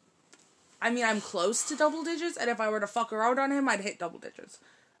 I'm close to double digits, and if I were to fuck around on him, I'd hit double digits.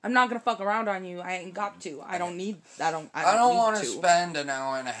 I'm not gonna fuck around on you. I ain't got to. I don't I don't want want to to spend an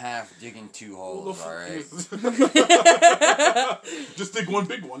hour and a half digging 2 holes, alright? Just dig one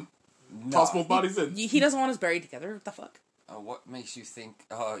big one. No. Toss both bodies in. He doesn't want us buried together. What the fuck? What makes you think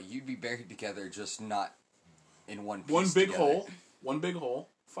you'd be buried together, just not in one piece One big together? hole. One big hole.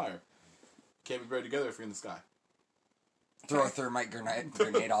 Fire. Can't be buried together if you're in the sky. Throw a thermite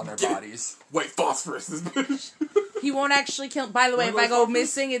grenade on their bodies. Wait, phosphorus, this bitch. He won't actually kill. By the way, if Wanna I go go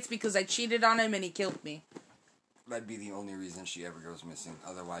missing, it's because I cheated on him and he killed me. That'd be the only reason she ever goes missing.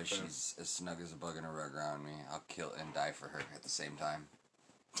 Otherwise, she's as snug as a bug in a rug around me. I'll kill and die for her at the same time.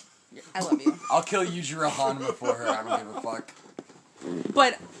 I love you. I'll kill Yujiro Han before her. I don't give a fuck.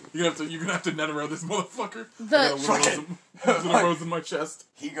 But You're gonna have to net around this motherfucker. The- I got a little rose in my chest.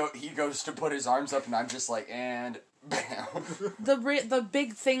 He goes to put his arms up, and I'm just like, and bam. the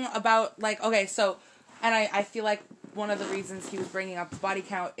big thing about like okay, so and I feel like one of the reasons he was bringing up body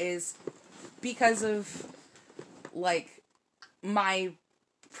count is because of like my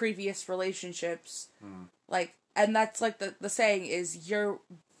previous relationships, like, and that's like the saying is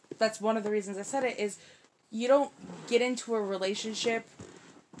that's one of the reasons I said it is you don't get into a relationship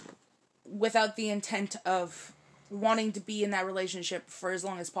without the intent of wanting to be in that relationship for as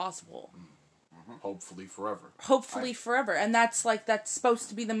long as possible. Hopefully forever. Hopefully forever. And that's supposed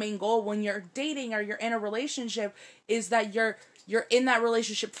to be the main goal when you're dating or you're in a relationship is that you're in that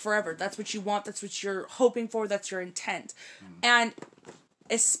relationship forever. That's what you want. That's what you're hoping for. That's your intent. And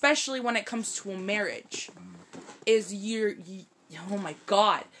especially when it comes to a marriage is oh my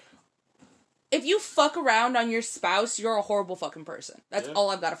God. If you fuck around on your spouse, you're a horrible fucking person. That's all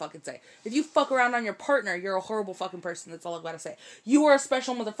I've got to fucking say. If you fuck around on your partner, you're a horrible fucking person. That's all I've got to say. You are a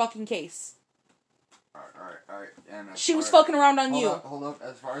special motherfucking case. Alright. And She was fucking around on you. Hold up.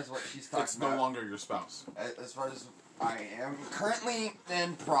 As far as what she's talking It's about. no longer your spouse. As far as I am currently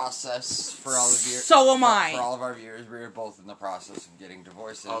in process for all of you. So am I. For all of our viewers, we are both in the process of getting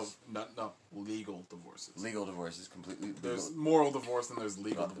divorces. No, legal divorces. Legal divorces, completely legal. There's moral divorce and there's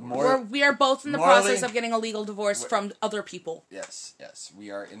legal divorce. We are both in the morally- process of getting a legal divorce from other people. Yes.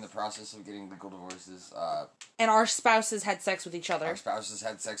 We are in the process of getting legal divorces. And our spouses had sex with each other. Our spouses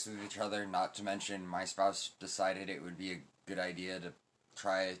had sex with each other, not to mention my spouse decided it would be a good idea to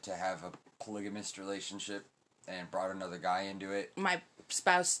try to have a polygamist relationship and brought another guy into it. My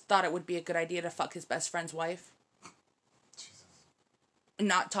spouse thought it would be a good idea to fuck his best friend's wife. Jesus.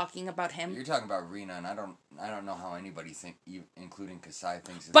 Not talking about him. You're talking about Rena, and I don't know how anybody including Kasai,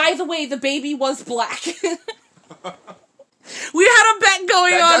 thinks. By the way, the baby was black. We had a bet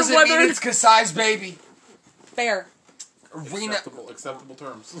going that on doesn't whether mean it's Kasai's baby. fair. Rena, Acceptable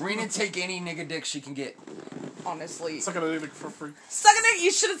terms. Rena take any nigga dick she can get. Honestly, Suck a dick for free. suck a dick.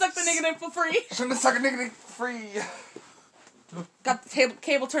 You should have sucked the nigga dick for free. Shouldn't have sucked a nigga dick free. Got the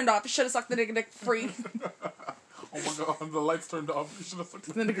cable turned off. You should have sucked the nigga dick for free. Oh my god, the lights turned off. You should have looked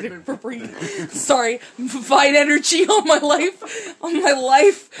Sorry, fine energy on my life.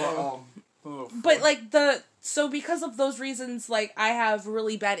 But like so because of those reasons, like I have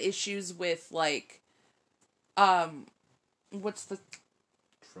really bad issues with like, what's the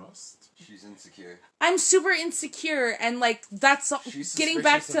trust? She's insecure. I'm super insecure, and like that's She's getting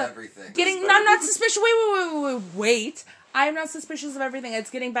back suspicious to of everything. I'm not suspicious. Wait. I'm not suspicious of everything. It's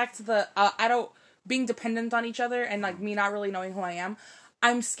getting back to the being dependent on each other and like me not really knowing who I am.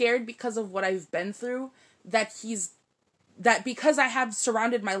 I'm scared because of what I've been through. That because I have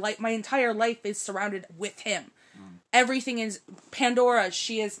surrounded my life, my entire life is surrounded with him. Everything is Pandora.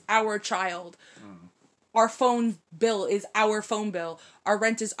 She is our child. Our phone bill is our phone bill. Our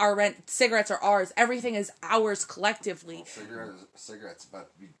rent is our rent. Cigarettes are ours. Everything is ours collectively. Well, cigarettes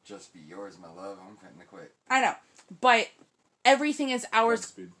about to just be yours, my love. I'm trying to quit. I know. But everything is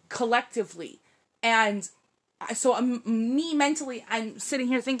ours collectively. And so me mentally, I'm sitting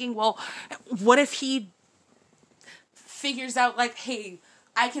here thinking, well, what if he figures out like, hey,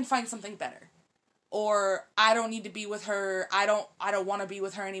 I can find something better. Or I don't need to be with her. I don't want to be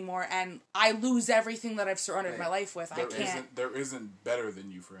with her anymore, and I lose everything that I've surrounded my life with. I can't. There isn't better than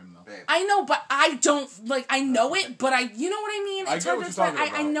you for him though. Babe. I know, but I don't like. I know it, but you know what I mean. I get what you're talking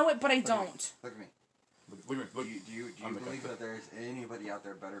about. I know it, but I don't. Look at me. Look. Do you believe that there's anybody out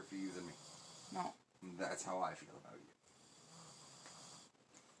there better for you than me? No. That's how I feel about you.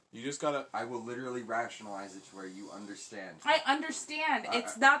 You just gotta. I will literally rationalize it to where you understand. I understand.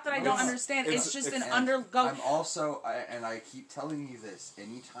 It's not that I don't understand. It's just an undergo. I'm also, and I keep telling you this.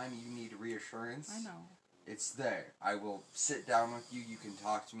 Anytime you need reassurance, I know. It's there. I will sit down with you. You can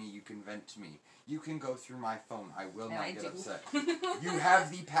talk to me. You can vent to me. You can go through my phone. I will not get upset. You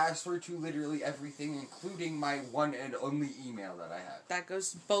have the password to literally everything, including my one and only email that I have. That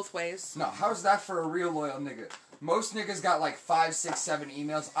goes both ways. No, how's that for a real loyal nigga? Most niggas got like 5, 6, 7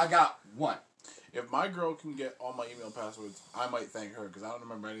 emails. I got one. If my girl can get all my email passwords, I might thank her because I don't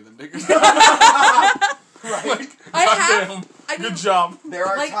remember any of them niggas. Right. Good job. There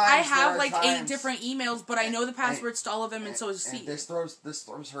are like times, I have like times. 8 different emails, but I know the passwords to all of them, and so is C. And this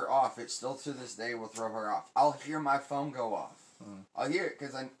throws her off. It still to this day will throw her off. I'll hear my phone go off. I'll hear it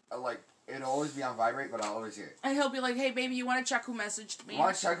because I like it'll always be on vibrate, but I'll always hear it. And he'll be like, "Hey, baby, you want to check who messaged me?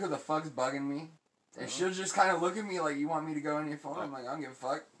 Want to check who the fuck's bugging me?" And she'll just kind of look at me like, "You want me to go on your phone?" I'm like, "I don't give a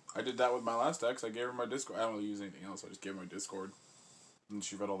fuck." I did that with my last ex. I gave her my Discord. I don't really use anything else. I just gave her my Discord. And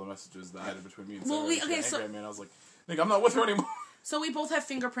she read all the messages that I had between me and Sarah. And I was like, Nick, I'm not with her anymore. So we both have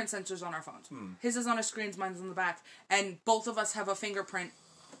fingerprint sensors on our phones. His is on our screens, mine's on the back. And both of us have a fingerprint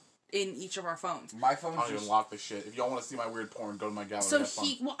in each of our phones. My phone I don't even lock the shit. If y'all want to see my weird porn, go to my gallery. So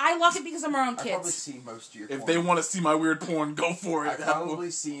I lock it because I'm around kids. I've probably seen most of your porn. If they want to see my weird porn, go for it. I've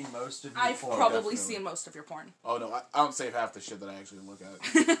probably seen most of your porn. I've probably seen most of your porn. Oh no, I don't save half the shit that I actually look at.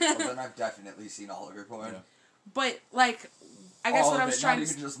 Well, then I've definitely seen all of your porn. Yeah. But, like, I guess all what I of was it, trying not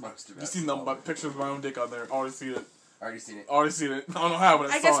to... even just most of it. You seen my pictures of my own dick on there. Already seen it. Already seen it. Already seen it. I don't know how, but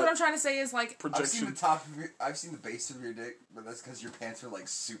I guess saw what it. I'm trying to say is, like... Projection. I've seen the base of your dick, but that's because your pants were, like,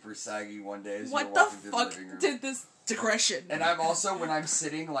 super saggy one day as you What were the walking through the fuck living room. did this digression? And I'm also, when I'm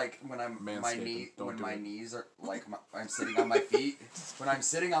sitting, like, when I'm Manscaping. my knees are, like, I'm sitting on my feet, when I'm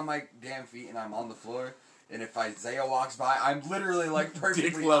sitting on my damn feet and I'm on the floor, and if Isaiah walks by, I'm literally, like,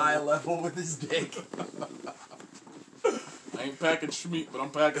 perfectly eye level with his dick. I ain't packing Schmeat, but I'm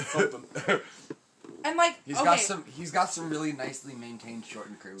packing something. And, like, He's got some really nicely maintained short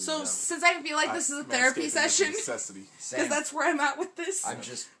and curly. So, since I feel like this is a therapy session, necessity. because that's where I'm at with this,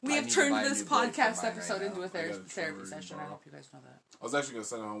 we have turned this podcast episode into a therapy session. I hope you guys know that. I was actually going to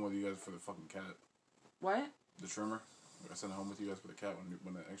send it home with you guys for the fucking cat. What? The trimmer. I sent it home with you guys for the cat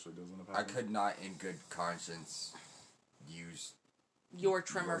when it actually does end up I happening. could not, in good conscience, use your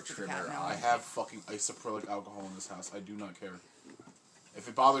trimmer for the cat now. I have fucking isopropyl alcohol in this house. I do not care. If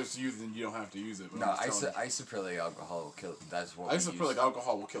it bothers you, then you don't have to use it. No, isopropyl alcohol will kill. That's what isopropyl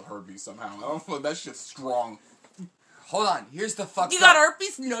alcohol will kill herpes somehow. I don't feel like that shit's strong. Hold on, here's the fuck. You got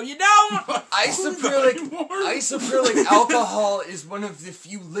herpes? No, you don't. Isopropyl alcohol is one of the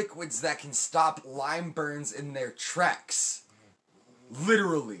few liquids that can stop lime burns in their tracks.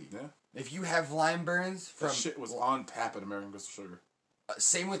 Literally. Yeah. If you have lime burns from that shit was on tap at American Crystal Sugar.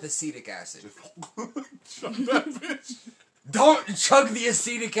 Same with acetic acid. Chug that bitch. Don't chug the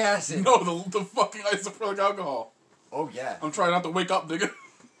acetic acid. No, the fucking isopropyl alcohol. Oh yeah. I'm trying not to wake up, nigga.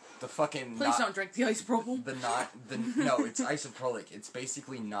 The fucking. Please don't drink the isopropyl. No, it's isopropyl. It's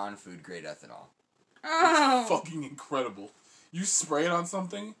basically non-food grade ethanol. Oh. It's fucking incredible. You spray it on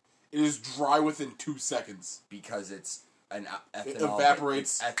something, it is dry within 2 seconds. Because it's ethanol. It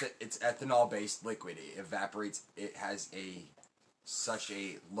evaporates. It's ethanol-based liquid. It evaporates. It has such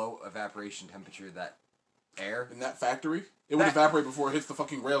a low evaporation temperature that air. In that factory, it would evaporate before it hits the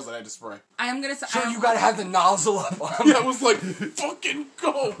fucking rails that I had to spray. I am gonna say. So you gotta have the nozzle up on. Yeah, it was like, fucking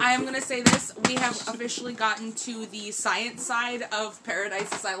go. I am gonna say this. We have officially gotten to the science side of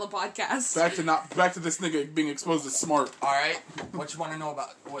Paradise Asylum podcast. Back to this nigga being exposed as smart. All right, what you want to know about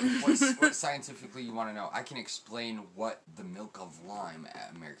what scientifically you want to know? I can explain what the milk of lime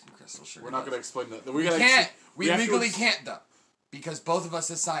at American Crystal Sugar. We're not does. gonna explain that. We can't. We legally can't though, because both of us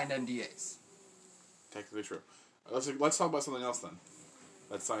have signed NDAs. Technically true. Let's talk about something else then.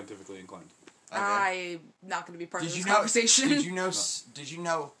 That's scientifically inclined. Okay. I'm not going to be part of this conversation. Did you know? No. Did you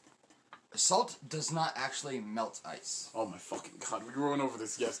know? Salt does not actually melt ice. Oh my fucking god! We went over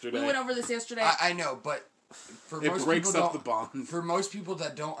this yesterday. We went over this yesterday. I know, but it breaks up the bond. For most people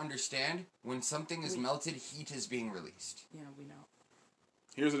that don't understand, when something is melted, heat is being released. Yeah, we know.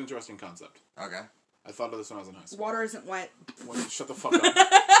 Here's an interesting concept. Okay. I thought of this when I was in high school. Water isn't wet. Shut the fuck up.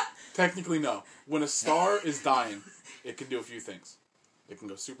 Technically, no. When a star is dying, it can do a few things. It can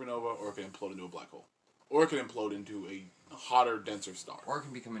go supernova, or it can implode into a black hole. Or it can implode into a hotter, denser star. Or it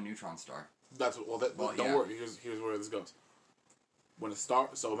can become a neutron star. That's what. Don't worry. Here's where this goes. When a star,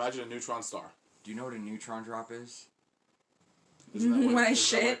 so imagine a neutron star. Do you know what a neutron drop is? Isn't that I isn't that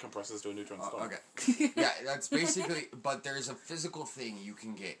shit. what it compresses to a neutron star? Okay. Yeah, that's basically. But there's a physical thing you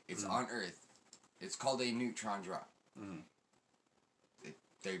can get. It's on Earth. It's called a neutron drop. Mm-hmm.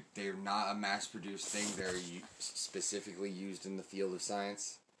 They're not a mass-produced thing. They're specifically used in the field of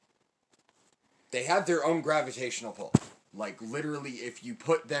science. They have their own gravitational pull. Like, literally, if you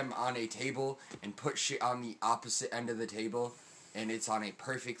put them on a table and put shit on the opposite end of the table, and it's on a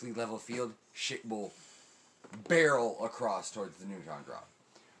perfectly level field, shit will barrel across towards the neutron drop.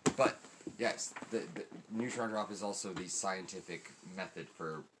 But, yes, the neutron drop is also the scientific method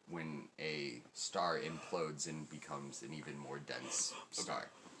for when a star implodes and becomes an even more dense star. Okay.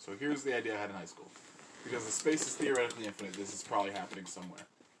 So here's the idea I had in high school. Because the space is theoretically infinite, this is probably happening somewhere.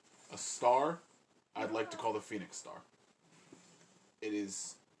 A star, I'd like to call the Phoenix star. It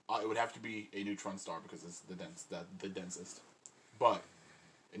is. It would have to be a neutron star because it's the densest. But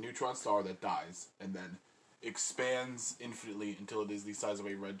a neutron star that dies and then expands infinitely until it is the size of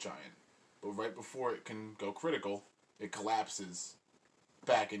a red giant. But right before it can go critical, it collapses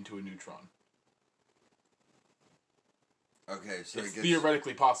back into a neutron. Okay, so it's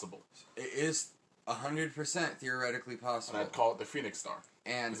theoretically possible. It is 100% theoretically possible. And I'd call it the Phoenix star.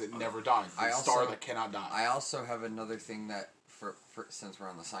 And because it never dies. It's a star that cannot die. I also have another thing that, for since we're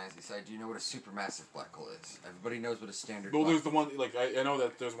on the sciencey side, do you know what a supermassive black hole is? Everybody knows what a standard. Well, there's the one like I know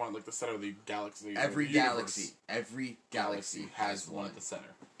that there's one like the center of the galaxy. Every galaxy has one at the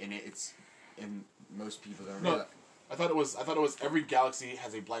center, and most people don't know that. I thought it was every galaxy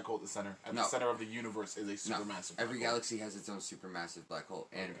has a black hole at the center. At the center of the universe is a supermassive. Every galaxy has its own supermassive black hole,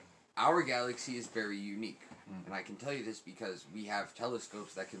 and our galaxy is very unique. And I can tell you this because we have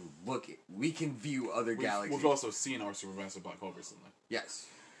telescopes that can we can view other galaxies. We've also seen our supermassive black hole recently. Yes,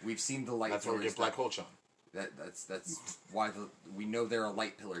 we've seen the light. That's where we get black hole shine. That's why we know there are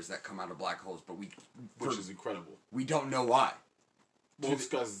light pillars that come out of black holes, but which is incredible. We don't know why. Well, it's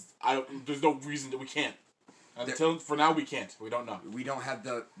because there's no reason that we can't. For now, we can't. We don't know. We don't have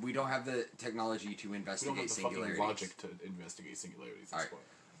the technology to investigate singularities. We don't have the fucking logic to investigate singularities. At this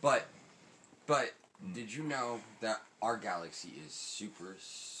point. But did you know that our galaxy is super,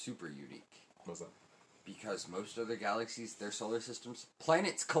 super unique? What's that? Because most other galaxies, their solar systems,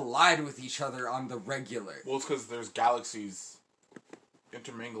 planets collide with each other on the regular. Well, it's because there's galaxies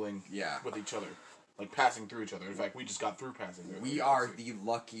intermingling with each other. Like, passing through each other. In fact, we just got through passing through. We are the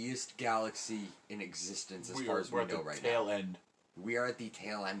luckiest galaxy in existence as far as we know right now. Tail end. We are at the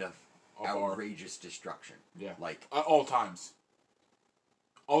tail end of outrageous destruction. Yeah. Like, at all times.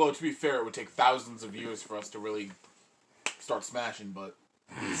 Although, to be fair, it would take thousands of years for us to really start smashing, but...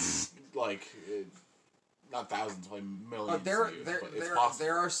 not thousands, like millions of years, but it's possible.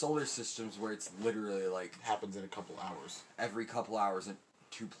 There are solar systems where it's literally like... happens in a couple hours. Every couple hours,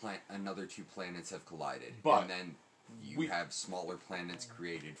 another two planets have collided. But and then you have smaller planets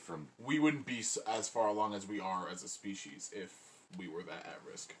created from... We wouldn't be as far along as we are as a species if we were that at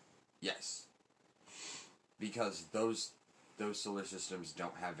risk. Yes. Because those solar systems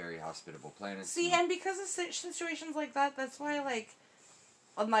don't have very hospitable planets. See, and because of situations like that, that's why,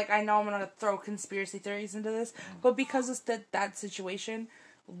 I know I'm going to throw conspiracy theories into this, but because of that situation,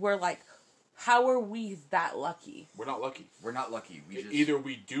 we're like, how are we that lucky? We're not lucky. We're not lucky. Either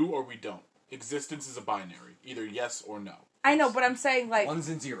we do or we don't. Existence is a binary. Either yes or no. I know, but I'm saying, ones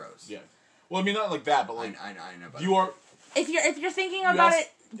and zeros. Yeah. Well, I mean, not like that, but I know. You are... if you're thinking about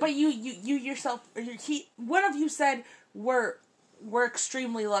it, but you yourself, or one of you said we're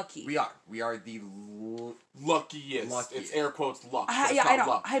extremely lucky. We are the luckiest. It's air quotes luck. Yeah, I know.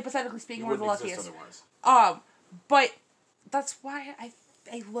 Luck. Hypothetically speaking, we're the luckiest. Otherwise. But that's why I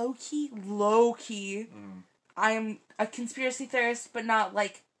low key. I am a conspiracy theorist, but not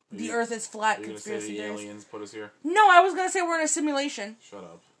like the Earth is flat. Conspiracy theorist. Aliens put us here? No, I was gonna say we're in a simulation. Shut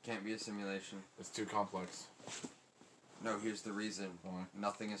up. Can't be a simulation. It's too complex. No, here's the reason. Why?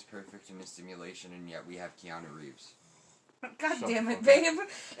 Nothing is perfect in a simulation, and yet we have Keanu Reeves. God Shut damn the it, fuck babe.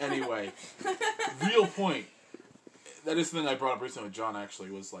 Anyway, real point. That is something I brought up recently with John,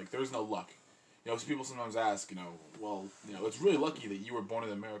 actually, was like, there's no luck. You know, people sometimes ask, well, it's really lucky that you were born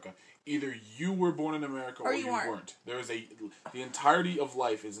in America. Either you were born in America or you weren't. The entirety of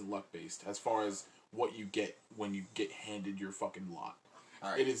life isn't luck-based as far as what you get when you get handed your fucking lot.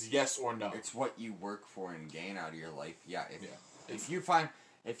 Right. It is yes or no. It's what you work for and gain out of your life. Yeah. If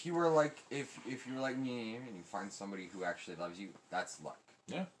you were like me and you find somebody who actually loves you, that's luck.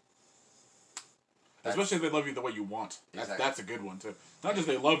 Yeah. Especially if they love you the way you want. That's a good one too. Not just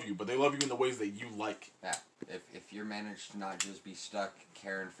they love you, but they love you in the ways that you like. Yeah. If you're managed to not just be stuck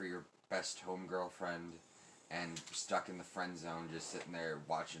caring for your best home girlfriend and stuck in the friend zone, just sitting there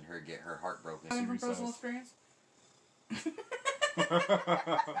watching her get her heart broken. From personal experience.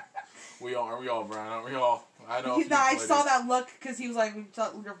 We all, Brian, aren't we all? I know. I saw that look because he was like,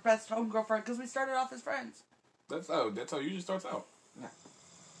 your best home girlfriend, because we started off as friends. That's how it usually starts out. Yeah.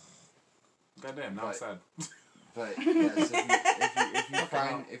 Goddamn, now I'm sad. But yes,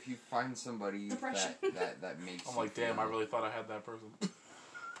 if you find somebody that makes I'm like, damn, I really thought I had that person.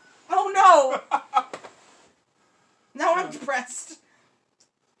 Oh no! Now I'm depressed.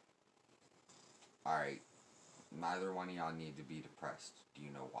 Alright. Neither one of y'all need to be depressed. Do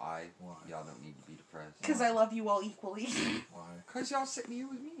you know why? Why? Y'all don't need to be depressed. Because I love you all equally. Why? Because y'all sitting here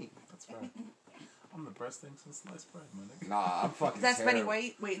with me. That's right. I'm the best thing since sliced bread, my nigga. Nah, I'm fucking That's terrible. Betty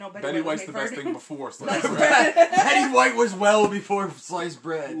White? Wait, no, Betty White's the best thing before sliced bread. Betty White was well before sliced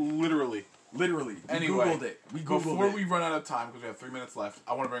bread. Literally. Anyway, Googled it. Before we run out of time, because we have 3 minutes left,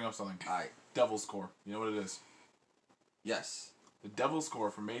 I want to bring up something. Alright. Devil's Core. You know what it is? Yes. The Devil's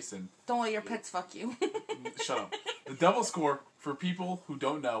Core for Mason. Don't let your pets fuck you. Shut up. The Devil's Core, for people who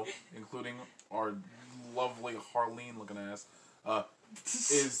don't know, including our lovely Harleen looking ass,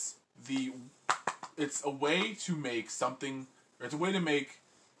 it's a way to make something, or it's a way to make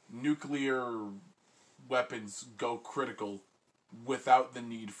nuclear weapons go critical without the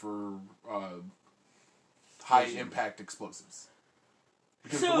need for high impact explosives.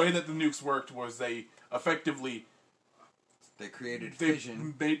 Because the way that the nukes worked was they effectively created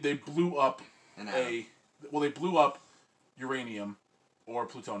fission. They blew up they blew up uranium or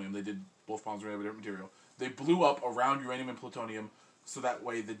plutonium. They did both bombs made of a different material. They blew up around uranium and plutonium, so that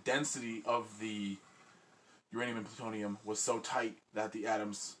way the density of the uranium and plutonium was so tight that the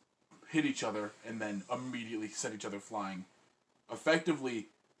atoms hit each other and then immediately set each other flying. Effectively,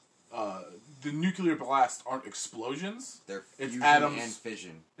 the nuclear blasts aren't explosions. They're it's fusion atoms and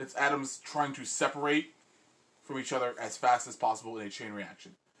fission. It's atoms trying to separate from each other as fast as possible in a chain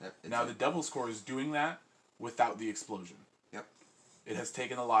reaction. Yep, now, the Devil's Core is doing that without the explosion. Yep. It has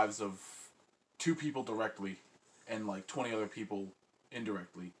taken the lives of 2 people directly and like 20 other people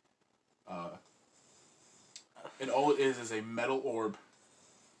indirectly. And all it is a metal orb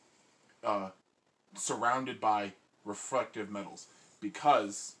surrounded by reflective metals.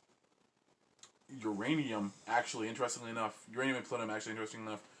 Because uranium and plutonium,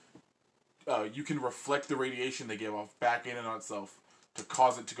 you can reflect the radiation they give off back in and on itself to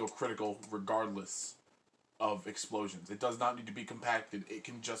cause it to go critical regardless of explosions. It does not need to be compacted. It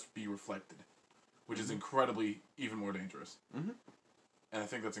can just be reflected, which is incredibly even more dangerous. Mm-hmm. And I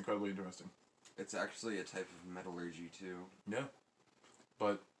think that's incredibly interesting. It's actually a type of metallurgy too. Yeah.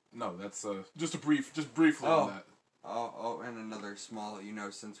 But no, that's just briefly on that. Oh, and another small,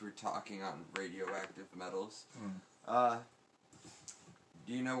 since we're talking on radioactive metals,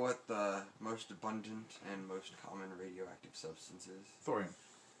 do you know what the most abundant and most common radioactive substance is? Thorium.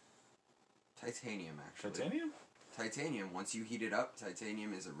 Titanium, actually. Titanium? Titanium, once you heat it up,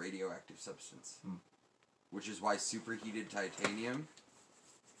 titanium is a radioactive substance. Which is why superheated titanium,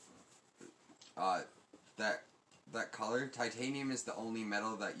 that color, titanium is the only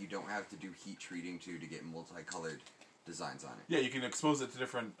metal that you don't have to do heat treating to get multicolored designs on it. Yeah, you can expose it to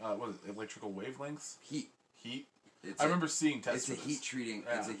different, electrical wavelengths? Heat. I remember seeing tests It's a heat treating.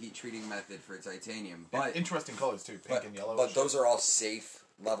 Yeah. It's a heat treating method for titanium, and but interesting colors too, pink and yellow. But those are all safe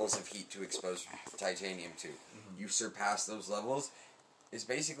levels of heat to expose titanium to. You surpass those levels, it's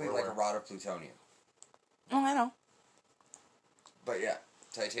basically like a rod of plutonium. Oh, I know. But yeah,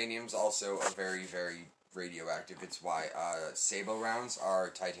 titanium's also a very, very radioactive. It's why Sabo rounds are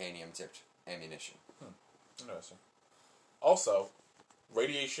titanium-tipped ammunition. Interesting. Also,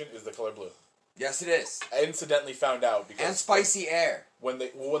 radiation is the color blue. Yes, it is. I incidentally found out because And spicy air. when they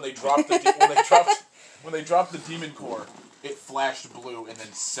dropped the when they dropped the demon core, it flashed blue, and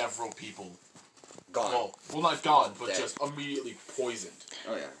then several people Gone. well, not gone, but Dead. just immediately poisoned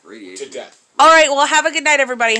Oh yeah, radiation. to death. All right, well, have a good night, everybody.